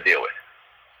 I can deal with.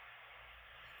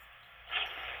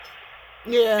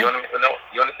 Yeah. You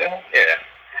understand? Yeah.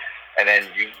 And then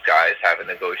you guys have a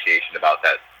negotiation about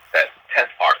that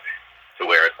 10th part, to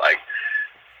where it's like,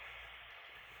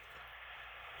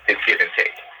 it's give and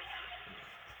take.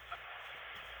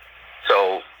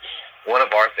 So one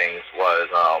of our things was,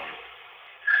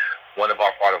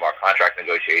 part of our contract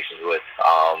negotiations with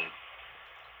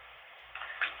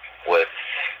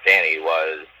Danny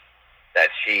was that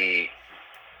she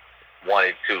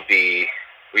wanted to be,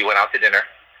 we went out to dinner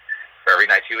for every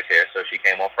night she was here. So she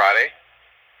came on Friday.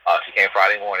 She came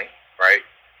Friday morning, right?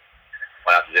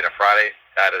 Went out to dinner Friday,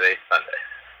 Saturday, Sunday.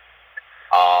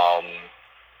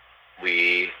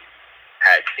 We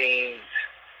had scenes.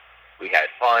 We had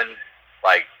fun.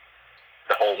 Like,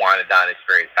 the whole wine and dine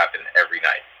experience happened every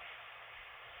night,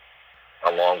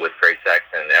 along with great sex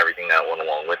and everything that went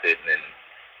along with it, and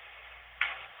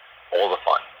all the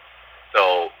fun.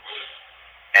 So,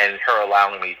 and her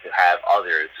allowing me to have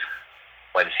others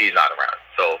when she's not around.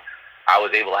 So I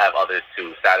was able to have others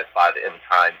to satisfy the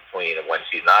time between when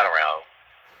she's not around,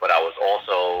 but I was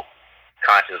also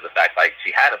conscious of the fact, like,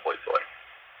 she had a boy toy.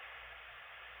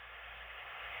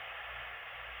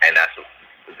 And that's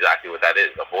exactly what that is,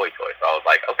 a boy toy. So I was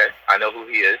like, okay, I know who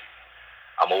he is.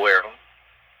 I'm aware of him.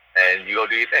 And you go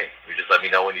do your thing. You just let me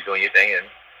know when you're doing your thing, and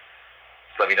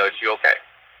just let me know that you're okay.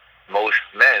 Most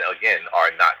men, again,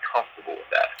 are not comfortable with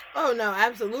that. Oh, no,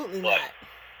 absolutely not.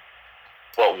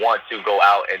 But want to go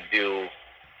out and do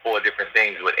 4 different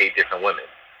things with 8 different women.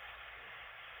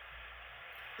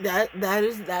 That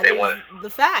is the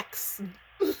facts.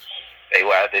 They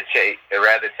rather take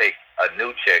a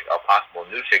new chick, a possible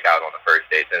new chick, out on the first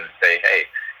date than say, hey,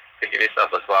 pick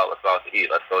yourself, let's go out to eat,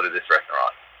 let's go to this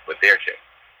restaurant with their chick.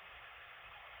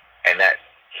 And that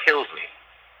kills me,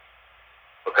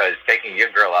 because taking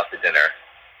your girl out to dinner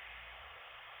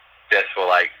just for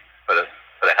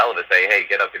the hell of it, say, hey,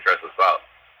 get up, get dressed, let's go out,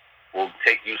 will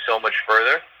take you so much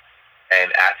further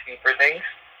and asking for things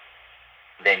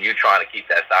than you trying to keep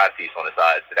that side piece on the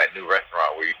side to that new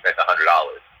restaurant where you spent $100.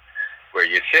 Where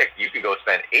your chick, you could go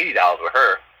spend $80 with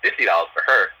her, $50 for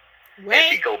her, and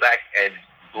she go back and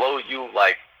blow you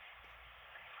like,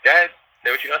 Dad,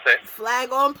 say what you gonna say.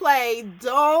 Flag on play.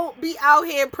 Don't be out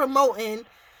here promoting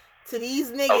to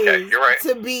these niggas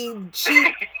to be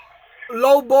cheap,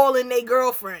 lowballing their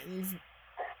girlfriends,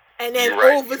 and then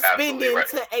overspending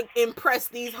to impress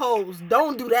these hoes.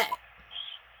 Don't do that.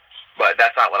 But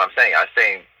that's not what I'm saying. I'm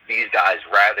saying these guys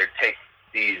rather take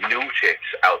these new chicks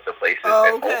out to places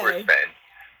and overspend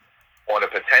on the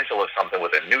potential of something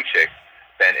with a new chick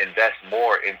than invest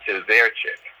more into their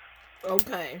chick.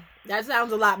 Okay. That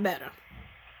sounds a lot better.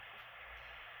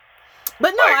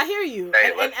 But no, I hear you.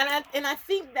 And I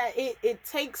think that it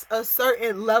takes a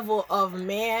certain level of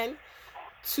man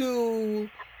to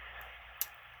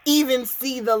even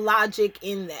see the logic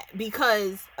in that,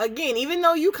 because again, even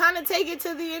though you kind of take it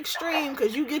to the extreme,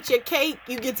 because you get your cake,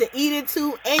 you get to eat it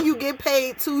too, and you get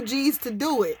paid 2 G's to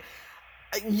do it,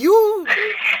 you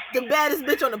the baddest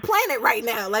bitch on the planet right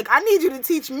now. Like, I need you to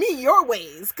teach me your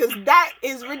ways, because that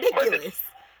is ridiculous.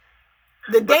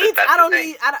 The dates, I don't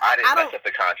need. I didn't mess up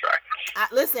the contract.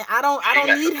 Listen, I don't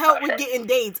need help with getting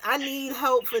dates. I need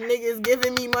help for niggas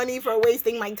giving me money for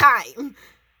wasting my time.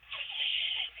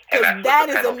 Because that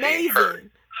is amazing.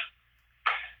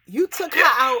 You took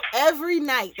her out every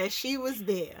night that she was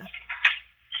there.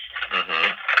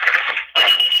 Mm-hmm.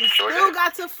 She still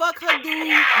got to fuck her dude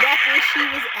back where she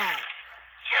was at.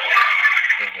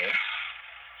 Mm-hmm.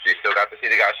 She still got to see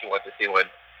the guy she wanted to see when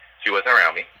she wasn't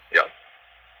around me. Yep.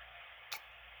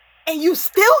 And you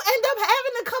still end up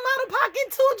having to come out of pocket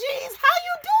 2 G's? How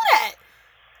you do that?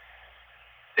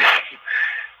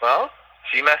 Well,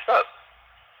 she messed up.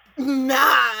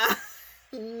 Nah.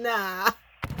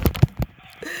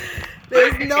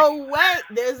 There's no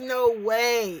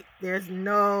way.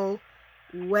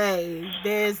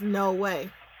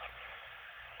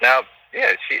 Now,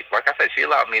 yeah, like I said, she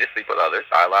allowed me to sleep with others.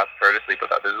 I allowed her to sleep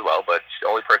with others as well, but the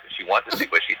only person she wanted to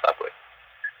sleep with, she slept with.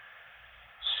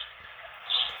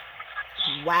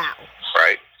 Wow.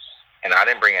 Right? And I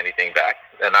didn't bring anything back.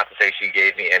 And not to say she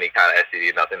gave me any kind of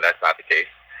STD, nothing. That's not the case.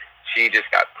 She just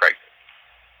got pregnant.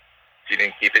 She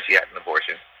didn't keep it. She had an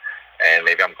abortion. And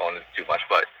maybe I'm going into too much,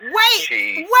 but wait,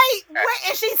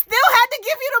 and she still had to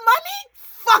give you the money?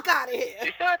 Fuck out of here.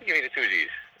 She still had to give me the 2 G's.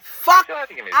 Fuck out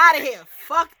of here.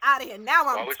 Fuck out of here. Now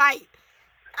I'm tight.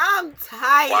 I'm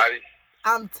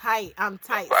tight.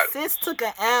 Why? Sis took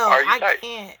an L. I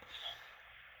can't.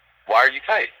 Why are you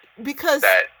tight? Because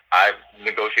that I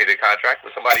negotiated a contract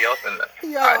with somebody else and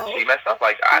she messed up.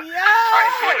 Like, I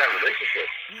enjoyed that relationship.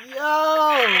 Hold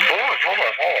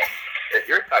on. If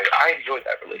you're tight, I enjoyed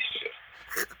that relationship.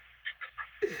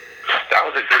 That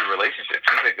was a good relationship.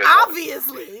 She's a good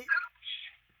obviously woman.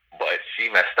 But she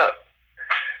messed up.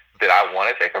 Did I want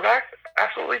to take her back?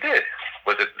 Absolutely did.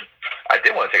 I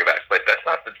did want to take her back, but that's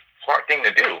not the smart thing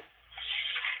to do.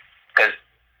 Because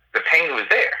the pain was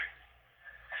there.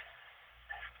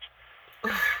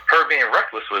 Her being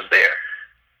reckless was there.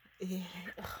 Yeah.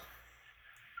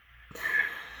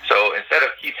 So instead of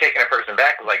keep taking a person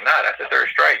back, it's like, nah, that's a third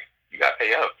strike. You got to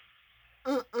pay up.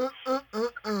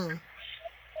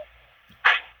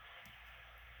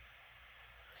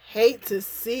 Hate to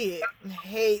see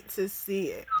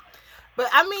it. But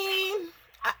I mean,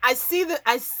 I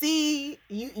see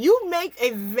you make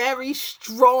a very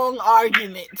strong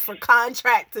argument for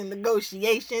contracts and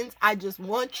negotiations. I just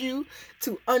want you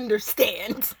to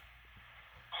understand.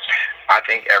 I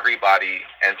think everybody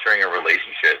entering a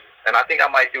relationship, and I think I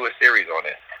might do a series on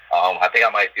it. I think I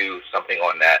might do something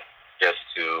on that just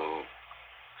to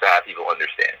have people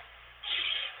understand.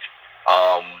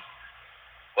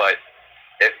 But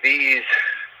if these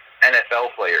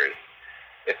NFL players,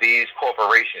 if these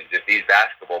corporations, if these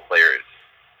basketball players,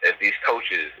 if these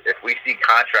coaches, if we see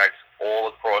contracts all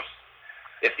across,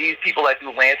 if these people that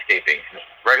do landscaping,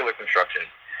 regular construction,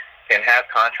 can have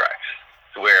contracts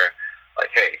to where,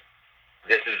 like, hey,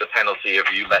 this is the penalty of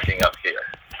you messing up here.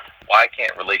 Why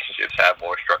can't relationships have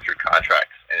more structured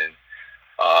contracts and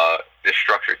this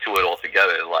structure to it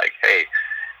altogether? Like, hey,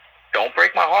 don't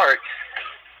break my heart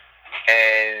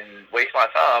and waste my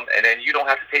time, and then you don't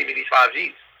have to pay me these 5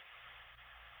 G's.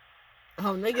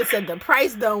 Oh, nigga said the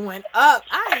price done went up.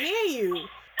 I hear you.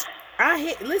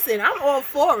 Listen, I'm all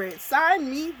for it. Sign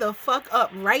me the fuck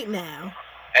up right now.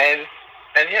 And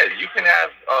yeah, you can have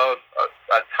a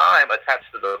time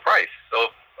attached to the price. So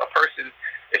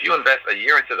if you invest a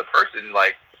year into the person,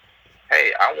 like,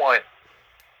 hey,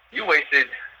 you wasted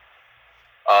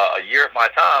a year of my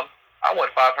time. I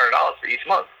want $500 for each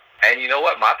month. And you know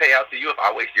what? My payout to you, if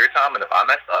I waste your time and if I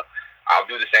mess up, I'll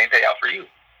do the same payout for you.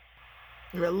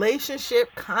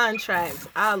 Relationship contracts.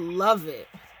 I love it.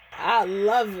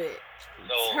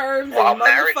 So, terms and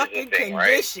motherfucking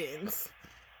conditions. Right?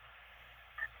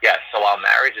 Yes, so while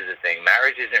marriage is a thing,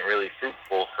 marriage isn't really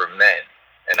fruitful for men.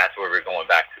 And that's where we're going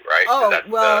back to, right? Oh,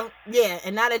 well, yeah.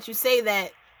 And now that you say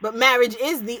that, but marriage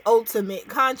is the ultimate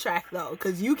contract, though,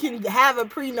 because you can have a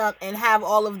prenup and have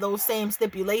all of those same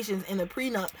stipulations in a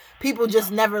prenup. People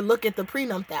just never look at the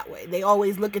prenup that way. They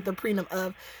always look at the prenup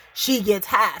of she gets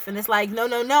half. And it's like,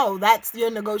 no. That's your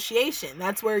negotiation.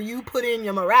 That's where you put in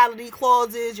your morality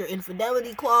clauses, your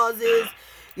infidelity clauses,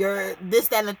 your this,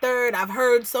 that, and the third. I've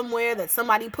heard somewhere that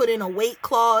somebody put in a weight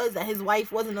clause that his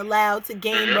wife wasn't allowed to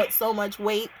gain but so much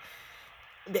weight.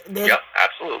 Yep,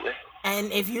 absolutely.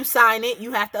 And if you sign it,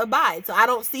 you have to abide. So I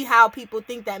don't see how people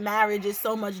think that marriage is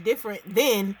so much different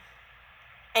than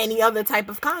any other type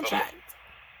of contract.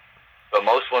 But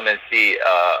most women see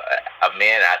a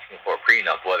man asking for a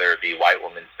prenup, whether it be white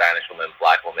woman, Spanish woman,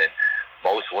 black woman.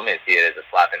 Most women see it as a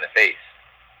slap in the face.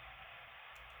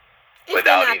 If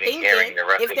they're not thinking,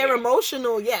 if they're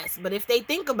emotional, yes. But if they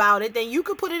think about it, then you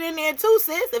could put it in there too,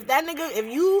 sis. If that nigga, if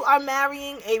you are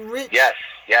marrying a rich, yes,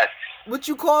 what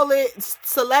you call it,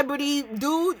 celebrity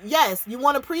dude, yes. You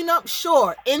want a prenup?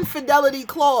 Sure. Infidelity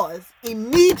clause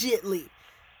immediately.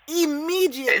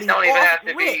 It don't even have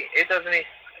to be. It doesn't.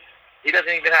 He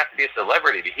doesn't even have to be a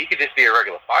celebrity. He could just be a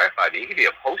regular firefighter. He could be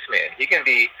a postman. He can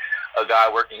be a guy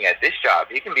working at this job.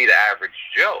 He can be the average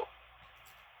Joe.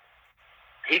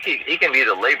 He can be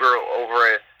the laborer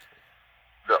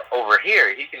over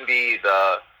here. He can be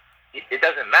the. It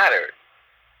doesn't matter.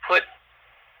 Put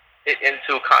it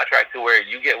into a contract to where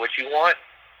you get what you want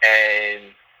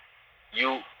and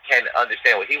you can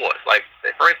understand what he wants. Like,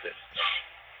 say, for instance,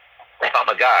 if I'm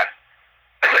a guy,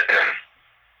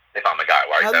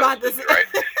 why are you that stupid, right?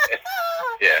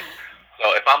 Yeah.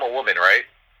 So if I'm a woman, right,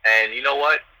 and you know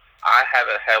what, I have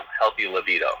a healthy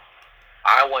libido.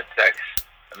 I want sex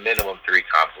a minimum 3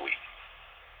 times a week,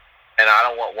 and I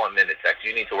don't want 1 minute sex.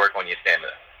 You need to work on your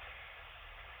stamina.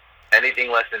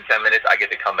 Anything less than 10 minutes, I get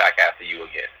to come back after you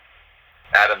again.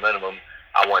 At a minimum,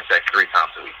 I want sex 3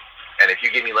 times a week. And if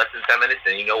you give me less than 10 minutes,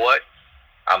 then you know what?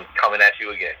 I'm coming at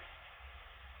you again.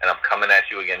 And I'm coming at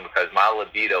you again because my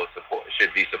libido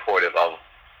should be supportive of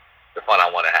the fun I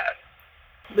want to have.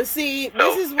 But see,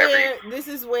 this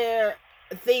is where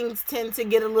things tend to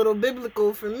get a little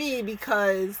biblical for me,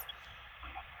 because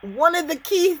one of the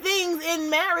key things in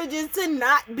marriage is to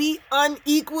not be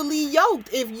unequally yoked.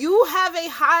 If you have a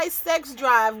high sex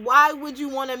drive, why would you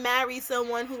want to marry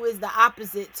someone who is the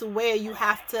opposite, to where you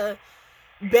have to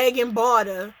beg and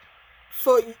barter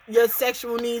for your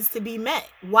sexual needs to be met?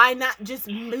 Why not just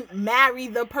marry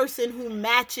the person who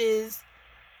matches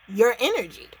your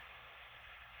energy?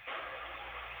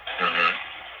 Mm-hmm.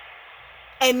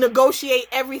 And negotiate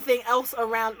everything else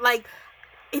around. Like,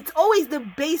 it's always the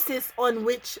basis on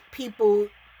which people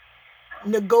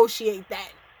negotiate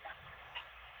that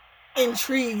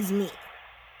intrigues me.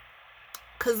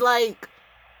 Because, like,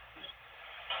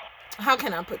 how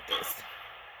can I put this?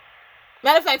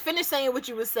 Matter of fact, finish saying what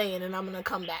you were saying, and I'm going to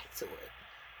come back to it.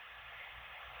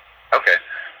 Okay.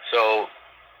 So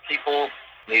people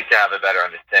need to have a better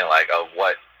understanding, like, of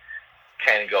what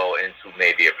can go into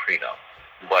maybe a prenup.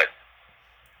 But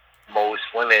most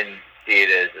women see it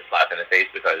as a slap in the face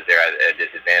because they're at a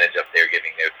disadvantage if they're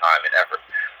giving their time and effort.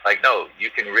 Like, no, you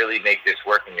can really make this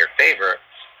work in your favor,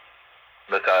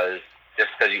 because just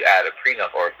because you add a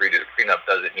prenup or agree to the prenup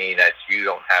doesn't mean that you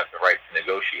don't have the right to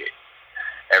negotiate.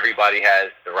 Everybody has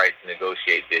the right to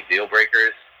negotiate their deal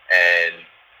breakers and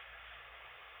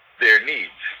their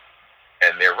needs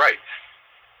and their rights.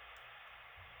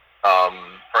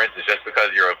 For instance, just because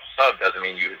you're a sub doesn't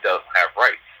mean you don't have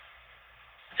rights.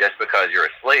 Just because you're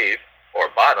a slave or a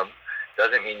bottom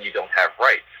doesn't mean you don't have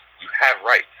rights. You have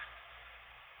rights,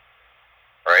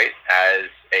 right? As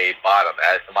a bottom,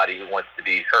 as somebody who wants to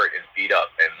be hurt and beat up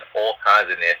and all kinds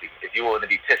of nasty. If you want to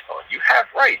be pissed on, you have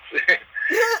rights.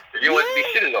 If you want to be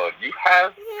shitted on, you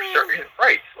have certain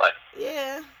rights. Like,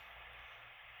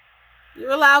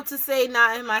 you're allowed to say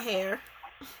 "not in my hair."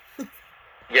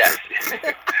 Yes.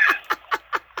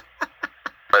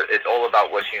 But it's all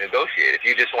about what you negotiate. If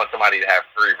you just want somebody to have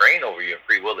free reign over you and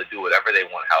free will to do whatever they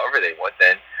want, however they want,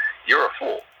 then you're a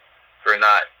fool for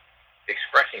not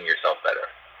expressing yourself better.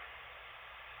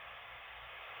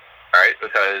 All right?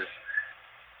 Because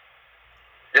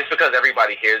just because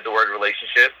everybody hears the word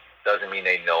relationship doesn't mean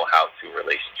they know how to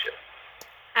relationship.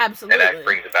 Absolutely. And that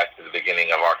brings it back to the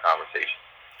beginning of our conversation.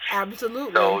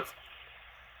 Absolutely. So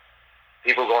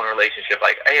people go in a relationship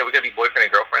like, hey, are we going to be boyfriend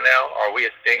and girlfriend now? Are we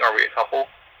a thing? Are we a couple?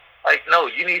 Like, no,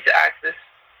 you need to ask this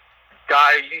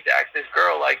guy, you need to ask this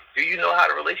girl, like, do you know how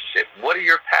to relationship? What are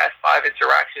your past 5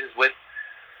 interactions with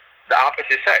the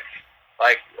opposite sex?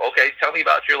 Like, okay, tell me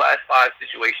about your last 5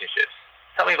 situationships.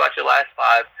 Tell me about your last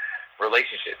 5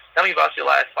 relationships. Tell me about your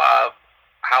last 5,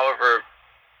 however.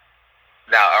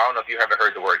 Now, I don't know if you ever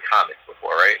heard the word comet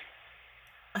before, right?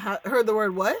 Heard the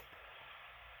word what?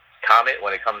 Comet,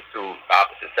 when it comes to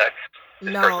opposite sex.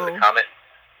 This person's a comet.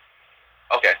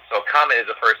 Okay, so a comet is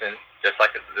a person, just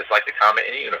like the comet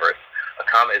in the universe. A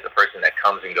comet is a person that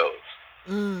comes and goes,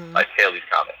 like Halley's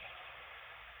Comet.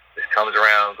 This comes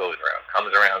around, goes around,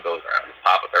 comes around, goes around. Just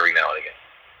pop up every now and again.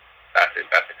 That's a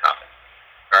comet.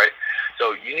 All right?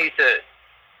 So you need to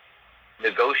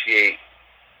negotiate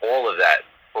all of that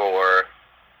for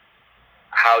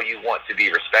how you want to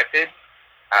be respected,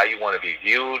 how you want to be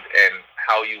viewed, and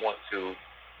how you want to,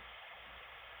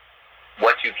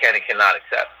 what you can and cannot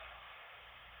accept.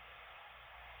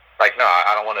 Like, no,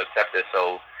 I don't want to accept this,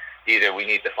 so either we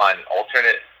need to find an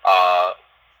alternate,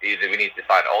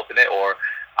 or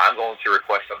I'm going to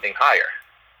request something higher.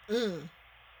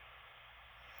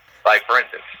 Like, for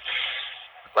instance,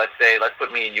 let's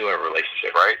put me and you in a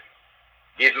relationship, right?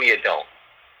 Give me a don't.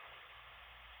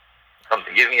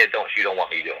 Give me a don't you don't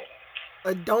want me doing.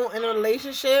 A don't in a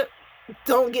relationship?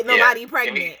 Don't get nobody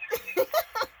pregnant.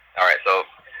 All right, so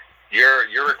your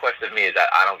request of me is that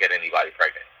I don't get anybody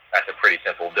pregnant. That's a pretty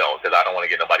simple don't, because I don't want to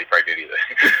get nobody pregnant either.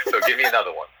 So give me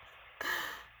another one.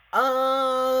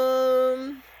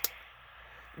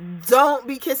 Don't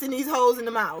be kissing these hoes in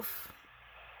the mouth.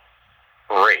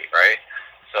 Great, right?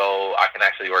 So I can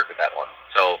actually work with that one.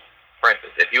 So, for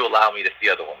instance, if you allow me to see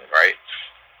other women, right?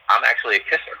 I'm actually a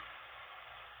kisser.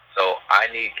 So I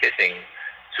need kissing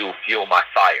to fuel my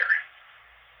fire.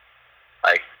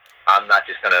 Like, I'm not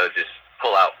just going to just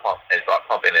pull out, pump, and start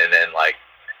pumping, and then, like,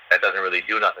 that doesn't really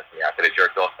do nothing for me. I could have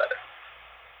jerked off better.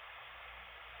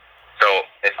 So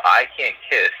if I can't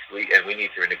kiss, we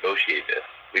need to negotiate this.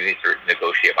 We need to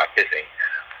negotiate my kissing.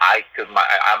 I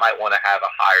might want to have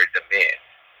a higher demand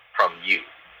from you.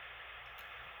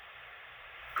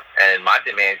 And my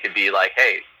demand could be like,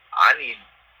 hey, I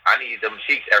need them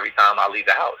cheeks every time I leave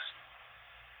the house.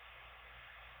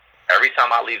 Every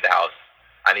time I leave the house,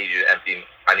 I need you to empty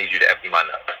my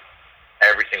nuts.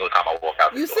 Every single time I walk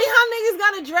out the door. You see how niggas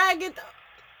gotta drag it?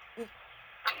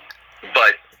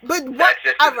 But that's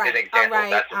just an example. All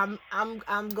right.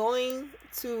 I'm going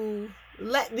to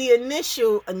let the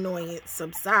initial annoyance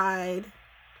subside.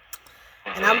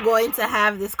 Mm-hmm. And I'm going to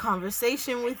have this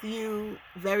conversation with you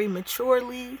very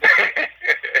maturely.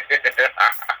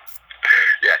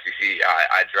 Yes, you see,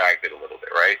 I dragged it a little bit,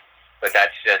 right? But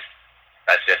that's just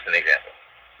an example.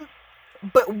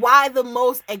 But why the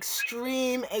most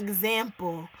extreme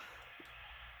example?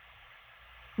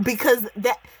 Because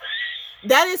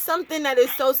that is something that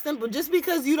is so simple. Just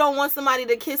because you don't want somebody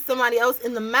to kiss somebody else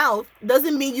in the mouth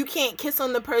doesn't mean you can't kiss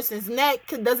on the person's neck.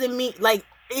 Doesn't mean, like,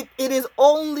 it is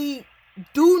only,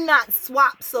 do not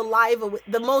swap saliva with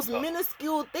the most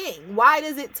minuscule thing. Why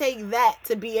does it take that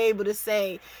to be able to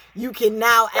say you can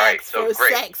now ask for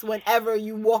sex whenever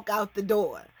you walk out the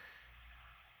door?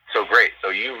 So great.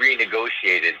 So you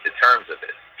renegotiated the terms of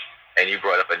it, and you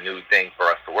brought up a new thing for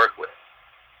us to work with.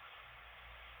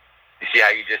 You see how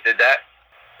you just did that?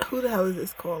 Who the hell is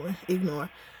this calling? Ignore.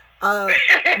 Why'd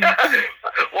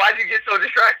you get so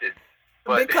distracted?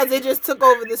 Because it just took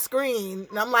over the screen.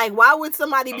 And I'm like, why would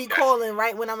somebody be calling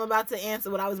right when I'm about to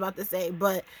answer what I was about to say?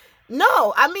 But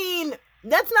no, I mean,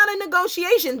 that's not a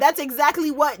negotiation. That's exactly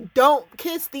what don't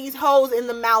kiss these hoes in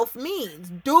the mouth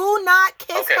means. Do not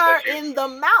kiss her in the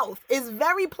mouth. It's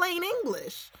very plain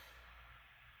English.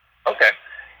 Okay.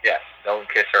 Yes. Don't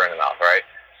kiss her in the mouth, right?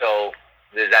 So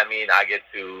does that mean I get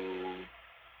to,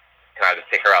 can I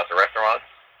just take her out to restaurants?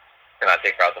 Can I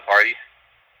take her out to parties?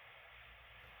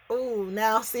 Oh,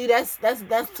 now see, that's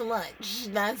too much.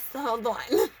 Hold on.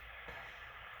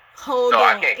 No,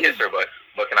 I can't kiss her, but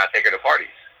can I take her to parties?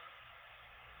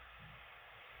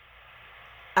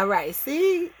 All right,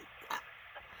 see,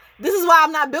 this is why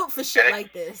I'm not built for shit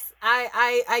like this.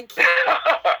 I can't.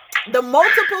 The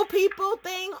multiple people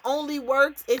thing only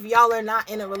works if y'all are not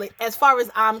in a relationship. As far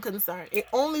as I'm concerned, it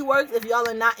only works if y'all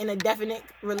are not in a definite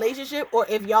relationship or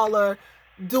if y'all are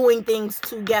doing things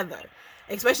together.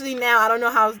 Especially now, I don't know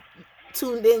how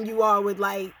tuned in you are with,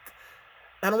 like,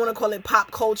 I don't want to call it pop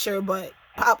culture, but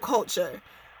pop culture.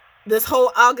 This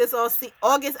whole August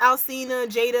Alsina,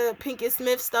 Jada Pinkett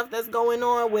Smith stuff that's going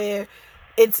on, where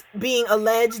it's being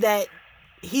alleged that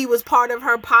he was part of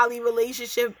her poly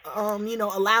relationship,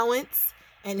 allowance,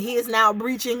 and he is now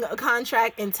breaching a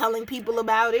contract and telling people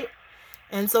about it.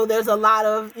 And so there's a lot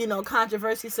of,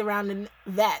 controversy surrounding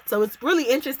that. So it's really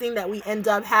interesting that we end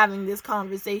up having this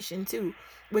conversation too,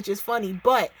 which is funny.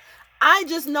 But I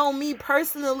just know, me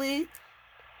personally,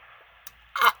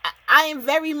 I am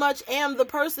very much am the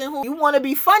person who, you want to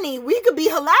be funny, we could be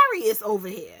hilarious over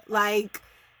here. Like,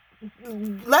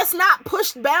 let's not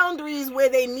push boundaries where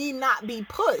they need not be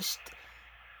pushed.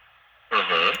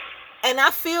 Mm-hmm. And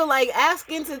I feel like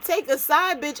asking to take a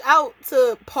side bitch out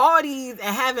to parties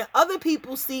and having other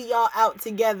people see y'all out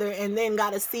together and then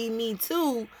gotta see me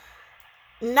too.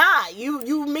 Nah,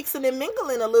 you mixing and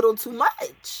mingling a little too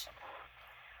much.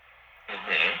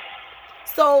 Mm-hmm.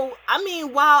 So, I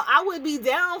mean, while I would be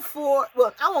down for,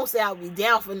 well, I won't say I would be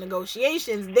down for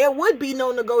negotiations. There would be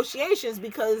no negotiations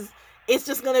because it's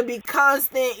just going to be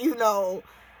constant,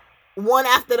 one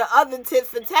after the other, tit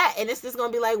for tat, and it's just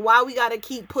gonna be like, why we gotta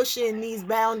keep pushing these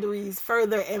boundaries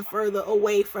further and further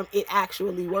away from it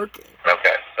actually working.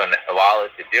 Okay, so while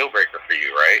it's a deal breaker for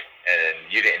you, right, and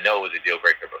you didn't know it was a deal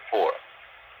breaker before,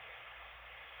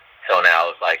 so now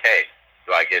it's like, hey,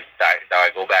 do I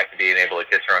go back to being able to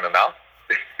kiss her on the mouth?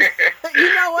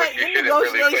 You know what? Your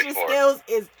negotiation skills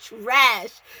is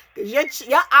trash because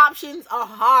your options are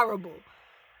horrible.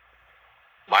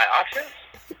 My options?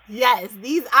 Yes,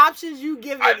 these options you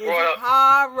give is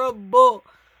horrible.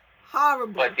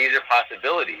 Horrible. But these are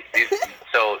possibilities.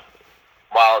 So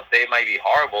while they might be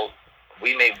horrible,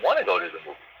 we may want to go to the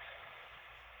movies.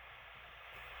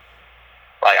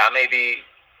 Like I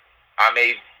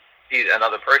may see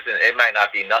another person. It might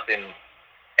not be nothing,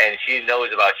 and she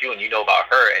knows about you, and you know about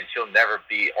her, and she'll never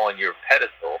be on your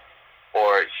pedestal,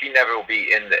 or she'll never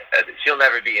be in the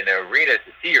arena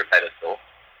to see your pedestal,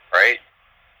 right?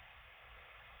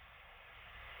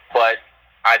 But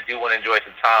I do want to enjoy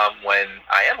some time when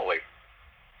I am away.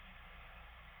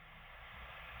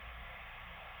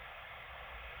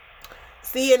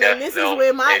 See, and then this is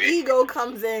where my ego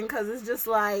comes in, because it's just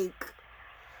like...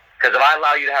 Because if I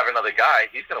allow you to have another guy,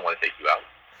 he's going to want to take you out.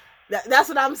 That's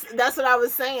what I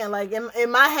was saying. Like, in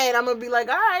my head, I'm going to be like,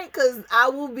 all right, because I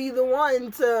will be the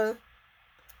one to...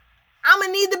 I'm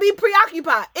gonna need to be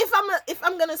preoccupied. If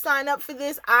I'm gonna sign up for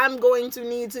this, I'm going to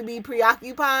need to be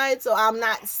preoccupied, so I'm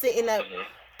not sitting up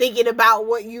thinking about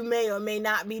what you may or may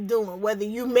not be doing, whether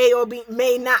you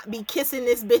may not be kissing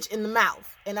this bitch in the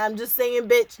mouth. And I'm just saying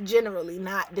bitch generally,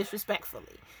 not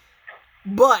disrespectfully.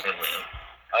 But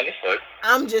understood.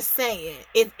 I'm just saying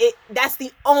that's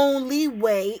the only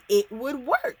way it would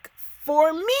work.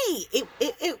 For me,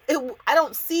 I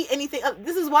don't see anything.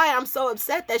 This is why I'm so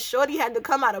upset that Shorty had to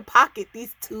come out of pocket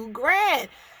these $2,000.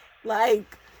 Like,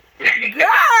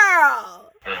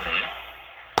 girl.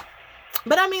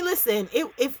 But I mean, listen,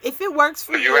 if it works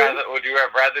for you, would you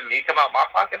have rather me come out my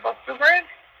pocket for $2,000? I mean,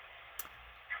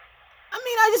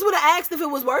 I just would have asked if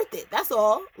it was worth it. That's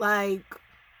all. Like,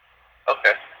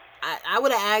 okay. I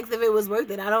would have asked if it was worth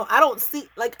it. I don't see,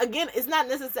 like, again, it's not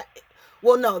necessary.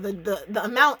 Well, no, the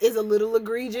amount is a little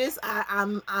egregious.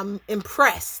 I'm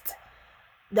impressed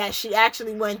that she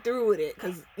actually went through with it,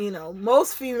 because, you know,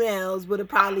 most females would have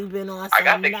probably been on some... I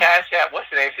got the Cash App, what's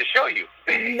the name, to show you.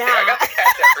 Nah. I got the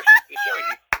Cash App to show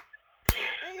you.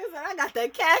 I got the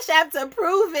Cash App to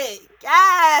prove it.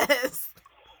 Yes.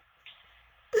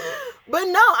 But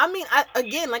no, I mean,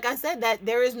 again, like I said, that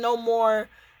there is no more...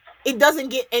 It doesn't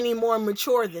get any more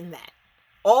mature than that.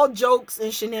 All jokes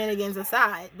and shenanigans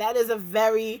aside, that is a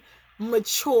very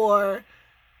mature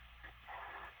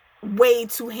way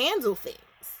to handle things.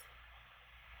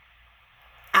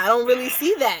 I don't really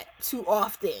see that too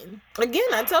often.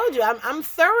 Again, I told you, I'm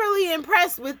thoroughly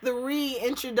impressed with the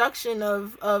reintroduction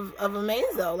of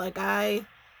Amazo. Like,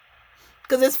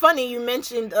 because it's funny, you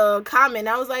mentioned a comment.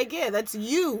 I was like, yeah, that's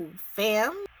you,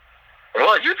 fam.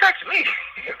 Well, you texted me.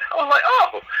 I was like,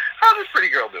 oh, how's this pretty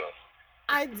girl doing?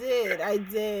 I did.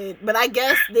 But I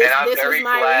guess this was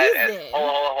my reason.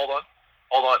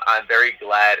 Hold on. I'm very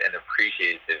glad and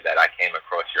appreciative that I came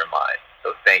across your mind.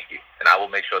 So thank you. And I will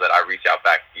make sure that I reach out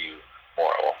back to you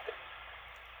more often.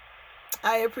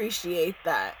 I appreciate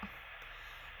that.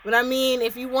 But I mean,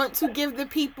 if you want to give the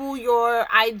people your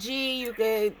IG, you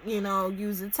could,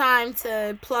 use the time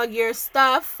to plug your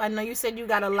stuff. I know you said you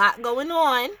got a lot going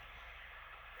on.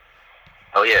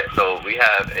 Oh, yeah. So we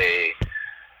have a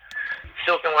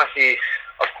Silk NYC,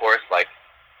 of course, like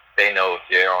they know if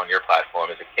they're on your platform,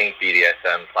 is a King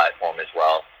BDSM platform as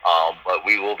well. But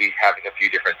we will be having a few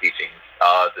different teachings.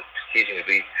 The teachings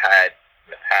we've had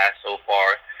in the past so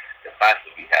far, the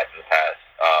classes we've had in the past,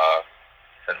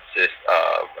 consist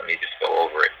of, let me just go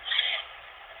over it.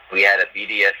 We had a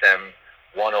BDSM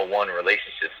 101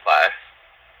 relationships class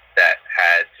that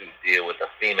had to deal with a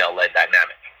female-led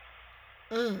dynamic.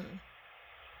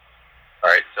 All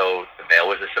right, so the male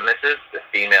was a submissive, the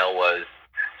female was,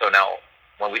 so now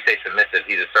when we say submissive,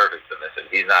 he's a service submissive.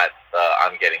 He's not,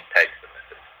 I'm getting pegged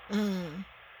submissive.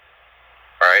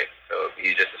 All right, so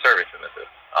he's just a service submissive.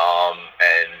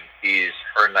 And he's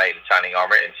her knight in shining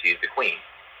armor, and she's the queen.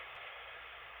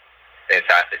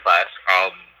 Fantastic class.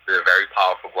 They're very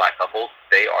powerful black couples.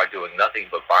 They are doing nothing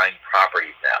but buying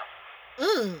properties now.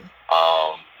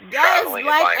 Yes,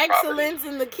 black excellence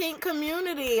in the kink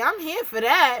community. I'm here for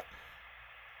that.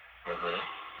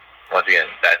 Once again,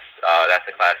 that's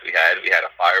the class we had. We had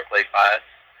a fire play class.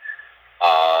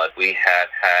 We've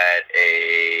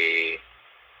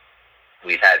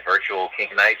had virtual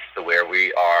kink nights to where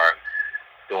we are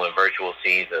doing virtual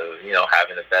scenes of,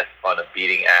 having the best fun of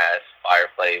beating ass, fire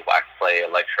play, wax play,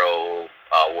 electro,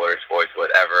 water sports,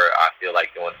 whatever I feel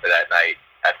like doing for that night.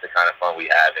 That's the kind of fun we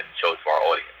have and show to our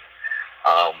audience.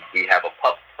 We have a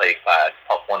pup play class,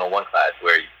 pup 101 class,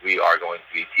 where we are going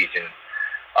to be teaching,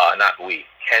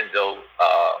 Kenzo,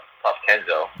 Pup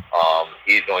Kenzo.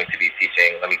 He's going to be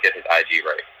teaching, let me get his IG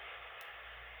right.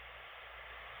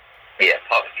 Yeah,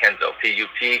 Pup Kenzo,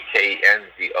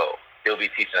 Pupkenzo. He'll be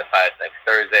teaching a class next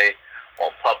Thursday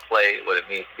on pup play, what it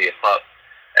means to be a pup,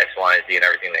 X, Y, and Z, and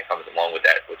everything that comes along with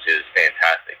that, which is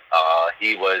fantastic.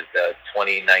 He was the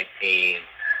 2019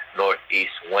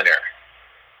 Northeast winner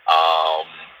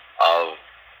of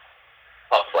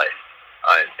pup play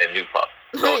and new pup.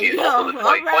 So he's also the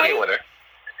 2020 winner.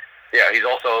 Yeah, he's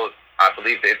also, I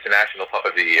believe, the International Pup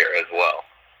of the Year as well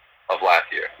of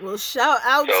last year. Well, shout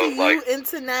out to you,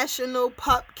 International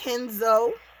Pup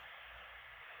Kenzo.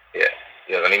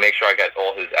 Yeah, let me make sure I got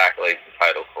all his accolades and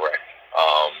title correct.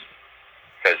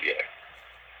 Because,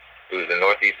 he was the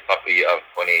Northeast Puppy of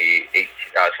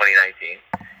 2019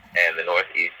 and the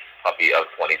Northeast Puppy of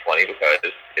 2020 because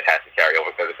it has to carry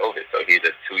over because of COVID. So he's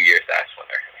a 2-year sash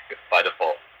winner by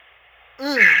default.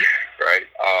 Right?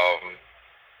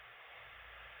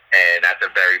 And that's a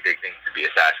very big thing to be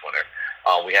a sash winner.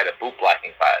 We had a boot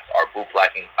blacking class. Our boot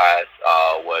blacking class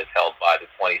was held by the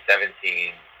 2017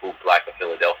 Boot Black of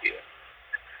Philadelphia.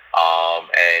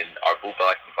 And our boot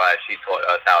blacking class, she taught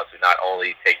us how to not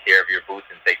only take care of your boots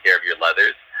and take care of your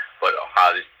leathers, but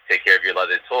how to take care of your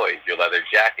leather toys, your leather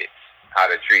jackets, how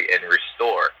to treat and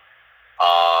restore.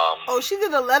 She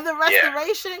did a leather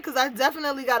restoration? Because I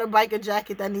definitely got a biker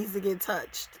jacket that needs to get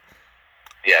touched.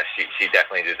 Yeah, she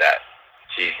definitely did that.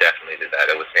 She definitely did that.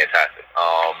 It was fantastic.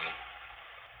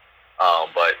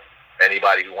 But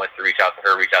anybody who wants to reach out to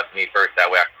her, reach out to me first. That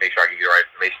way I can make sure I give you the right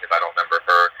information if I don't remember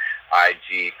her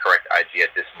correct IG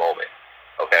at this moment.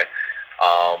 Okay?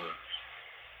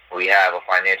 We have a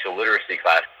financial literacy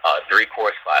class,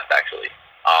 3-course class actually,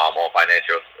 on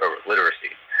financial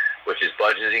literacy, which is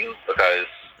budgeting, because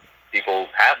people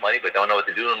have money but don't know what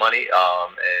to do with money,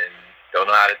 and don't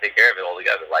know how to take care of it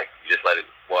altogether. Like, you just let it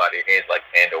go out of your hands like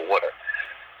sand or water.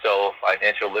 So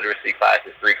financial literacy class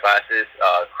is 3 classes: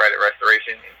 credit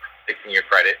restoration, fixing your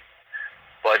credit,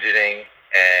 budgeting,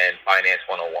 and finance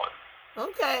 101.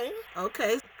 Okay.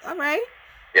 All right.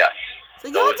 Yes. So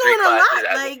you're doing a lot.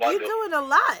 Like, you're doing a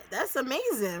lot. That's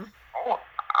amazing. Oh,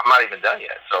 I'm not even done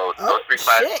yet. So those 3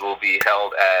 classes will be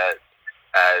held as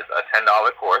a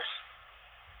 $10 course.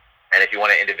 And if you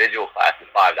want an individual class, it's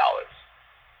 $5.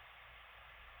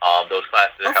 Those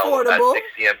classes are held at 6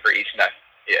 p.m. for each night.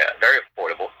 Yeah, very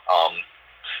affordable.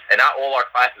 And not all our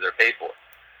classes are paid for.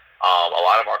 A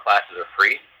lot of our classes are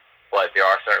free, but there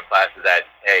are certain classes that,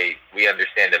 hey, we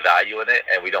understand the value in it,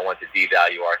 and we don't want to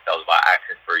devalue ourselves by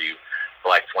asking for you for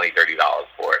like $20, $30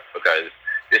 for it, because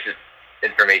this is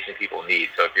information people need.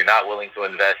 So if you're not willing to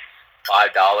invest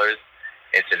 $5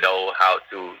 and to know how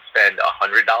to spend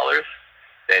 $100,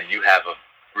 then you have a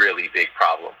really big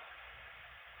problem.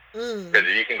 Because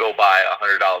if you can go buy a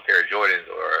 $100 pair of Jordans,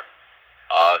 or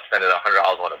spend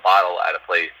 $100 on a bottle at a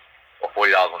place, or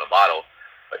 $40 on a bottle,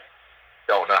 but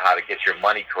don't know how to get your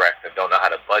money correct, and don't know how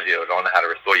to budget, or don't know how to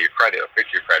restore your credit or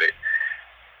fix your credit,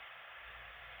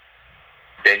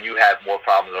 then you have more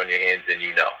problems on your hands than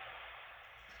you know.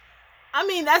 I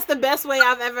mean, that's the best way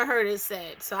I've ever heard it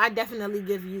said, so I definitely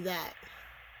give you that.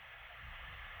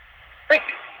 Thank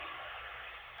you.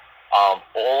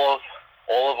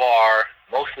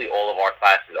 Mostly all of our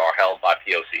classes are held by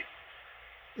POC.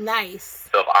 Nice.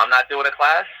 So if I'm not doing a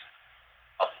class,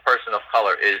 a person of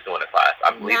color is doing a class.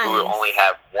 I believe we will only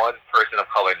have one person of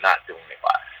color not doing a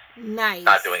class. Nice.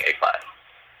 Not doing a class.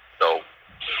 So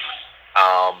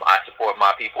I support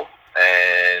my people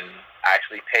and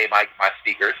actually pay my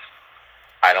speakers.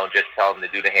 I don't just tell them to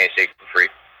do the handshake for free.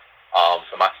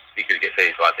 So my speakers get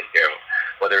paid, so I take care of them.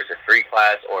 Whether it's a free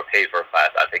class or a paid for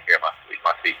class, I take care of my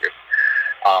speakers.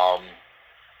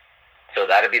 So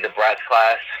that'll be the BRATS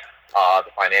class,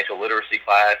 the financial literacy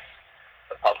class,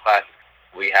 the PUP class.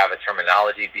 We have a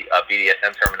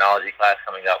BDSM terminology class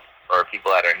coming up for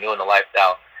people that are new in the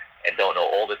lifestyle and don't know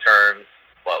all the terms,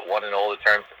 but want to know all the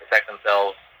terms to protect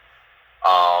themselves.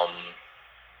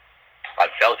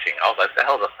 Like felching. I was like, the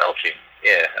hell's a felching?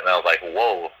 Yeah, and I was like,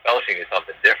 whoa, felching is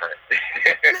something different.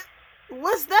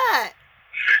 What's that?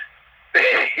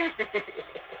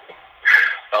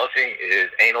 Felching is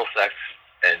anal sex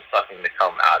and sucking to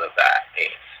come out of that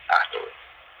anus afterwards.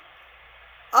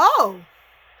 Oh.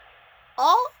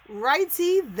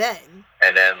 Alrighty then.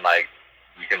 And then, like,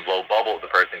 you can blow bubbles. The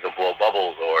person can blow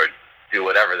bubbles or do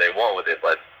whatever they want with it,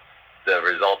 but the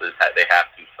result is that they have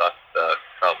to suck the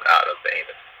cum out of the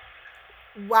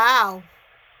anus. Wow.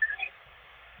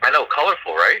 I know,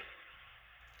 colorful, right?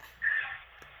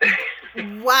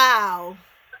 Wow.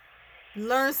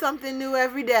 Learn something new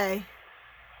every day.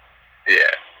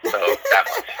 Yeah, so that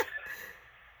much.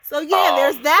 So yeah,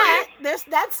 there's that. Yeah,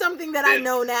 That's something that I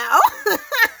know now.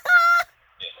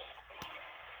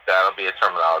 that'll be a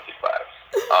terminology class.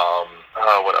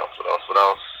 What else? What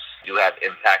else? You have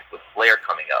Impact with Flair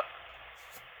coming up.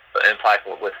 So Impact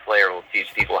with Flair will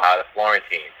teach people how to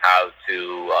Florentine, how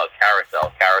to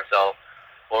carousel. Carousel,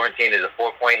 Florentine is a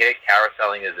 4-point hit.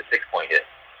 Carouseling is a 6-point hit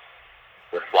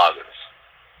with floggers.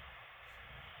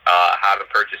 How to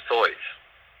purchase toys.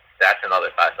 That's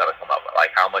another class that'll come up.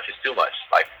 Like, how much is too much?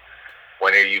 Like,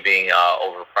 when are you being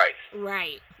overpriced?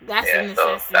 Right. That's a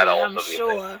necessity, so I'm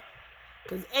sure.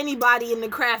 Because anybody in the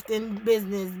crafting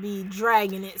business be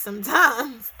dragging it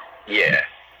sometimes. Yeah.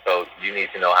 So you need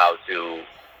to know how to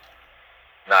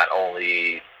not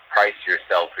only price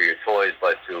yourself for your toys,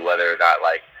 but to whether or not,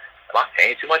 like, am I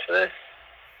paying too much for this?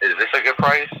 Is this a good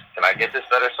price? Can I get this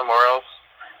better somewhere else?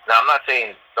 Now, I'm not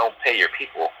saying don't pay your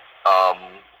people,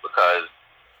 because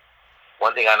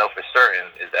one thing I know for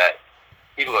certain is that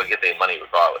people are going to get their money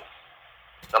regardless.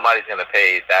 Somebody's going to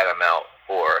pay that amount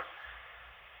for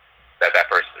that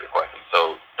person requesting.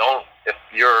 So if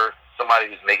you're somebody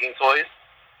who's making toys,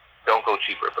 don't go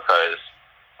cheaper, because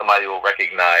somebody will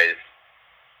recognize,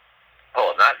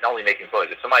 not only making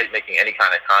toys, if somebody's making any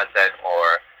kind of content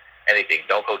or anything,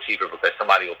 don't go cheaper, because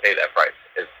somebody will pay that price.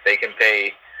 If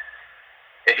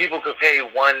people could pay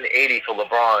 $180 for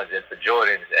LeBrons and for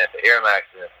Jordans and for Air Max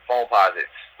and for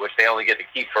Foamposites, which they only get to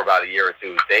keep for about a year or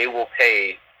two, they will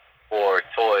pay for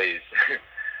toys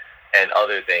and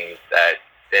other things that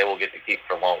they will get to keep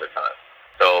for a longer time.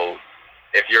 So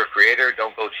if you're a creator,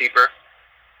 don't go cheaper.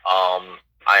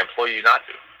 I implore you not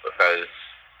to, because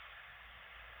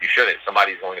you shouldn't.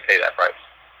 Somebody's going to pay that price.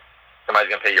 Somebody's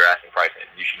going to pay your asking price, and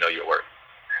you should know your worth.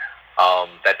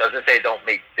 That doesn't say don't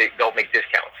make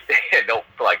discounts. Don't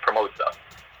promote stuff.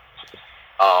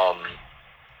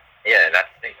 Yeah, and I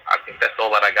think that's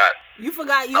all that I got. You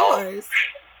forgot yours.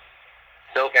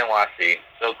 Silk NYC,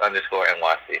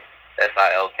 Silk_NYC,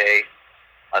 SILK_NYC.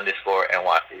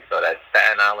 So that's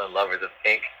Staten Island Lovers of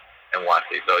Pink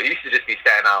NYC. So it used to just be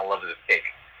Staten Island Lovers of Pink.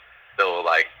 So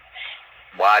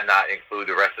why not include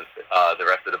the rest of the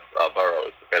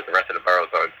boroughs? Because the rest of the boroughs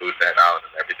don't include Staten Island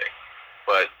and everything.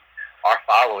 But our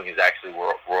following is actually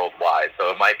worldwide.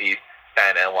 So it might be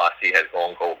Staten NYC has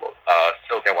gone global.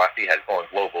 Silk NYC has gone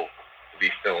global to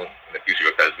be soon in the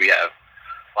future, because we have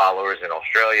followers in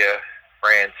Australia,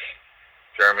 France,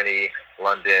 Germany,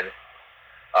 London.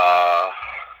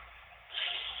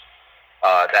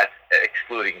 That's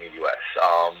excluding the U.S.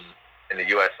 In the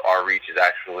U.S., our reach is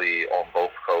actually on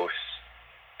both coasts,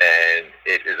 and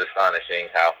it is astonishing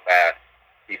how fast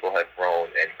people have grown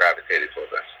and gravitated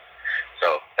towards us.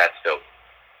 So that's dope.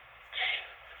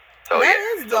 So that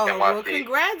is dope. Well,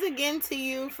 congrats again to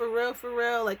you, for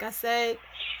real. Like I said,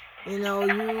 you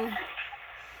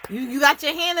got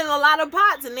your hand in a lot of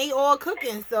pots, and they all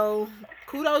cooking. So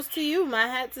kudos to you. My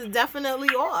hat is definitely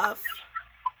off.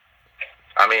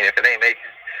 I mean, if it ain't making,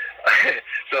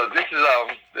 so this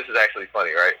is actually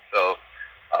funny, right? So,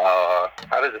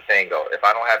 how does the saying go? If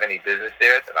I don't have any business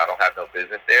there, then I don't have no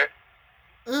business there.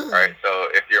 Mm-hmm. Right. So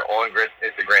if you're on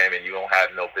Instagram and you don't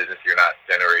have no business, you're not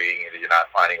generating and you're not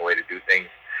finding a way to do things.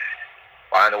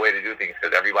 Find a way to do things,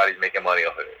 because everybody's making money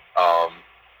off of it.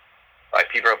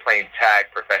 People are playing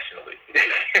tag professionally.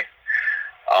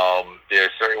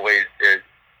 There's certain ways. There's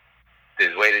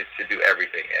ways to do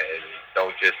everything, and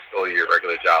don't just go to your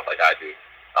regular job like I do.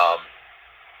 I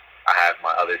have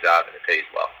my other job, and it pays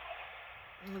well.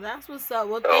 That's what's up.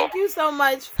 Well, thank you so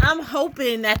much. I'm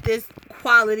hoping that this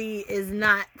quality is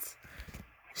not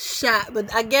shot,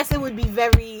 but I guess it would be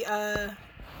very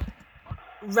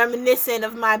reminiscent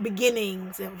of my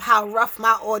beginnings and how rough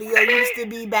my audio used to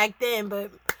be back then,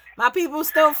 but my people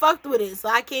still fucked with it, so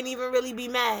I can't even really be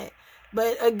mad.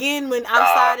 But again, when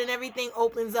outside and everything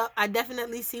opens up, I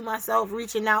definitely see myself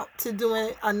reaching out to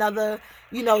doing another,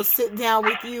 sit down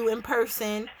with you in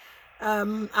person.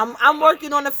 I'm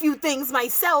working on a few things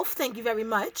myself. Thank you very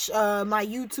much. My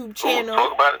YouTube channel.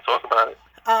 Talk about it.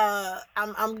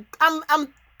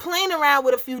 I'm playing around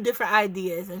with a few different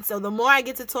ideas, and so the more I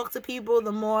get to talk to people,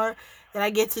 the more that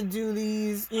I get to do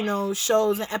these,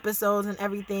 shows and episodes and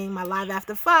everything. My Live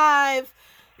After 5,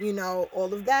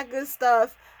 all of that good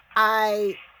stuff.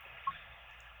 I'm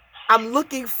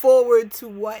looking forward to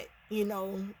what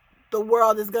the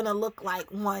world is gonna look like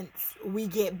once we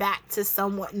get back to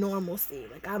somewhat normalcy.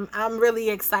 I'm really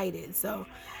excited. So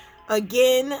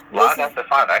again, Live After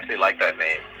 5, I actually like that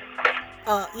name.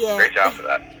 Yeah. Great job for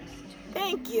that.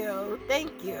 Thank you.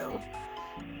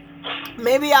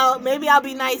 Maybe I'll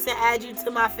be nice and add you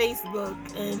to my Facebook,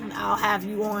 and I'll have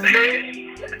you on.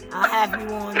 I'll have you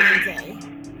on that day.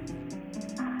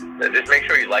 Just make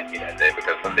sure you like me that day,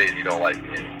 because some days you don't like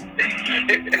me.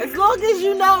 As long as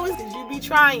you know, it's because you be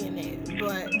trying it.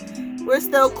 But we're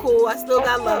still cool. I still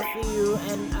got love for you.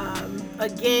 And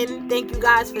again, thank you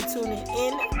guys for tuning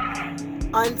in.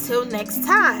 Until next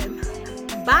time.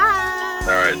 Bye. All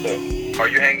right. So, are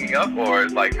you hanging up, or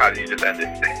like, how do you just end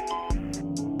it?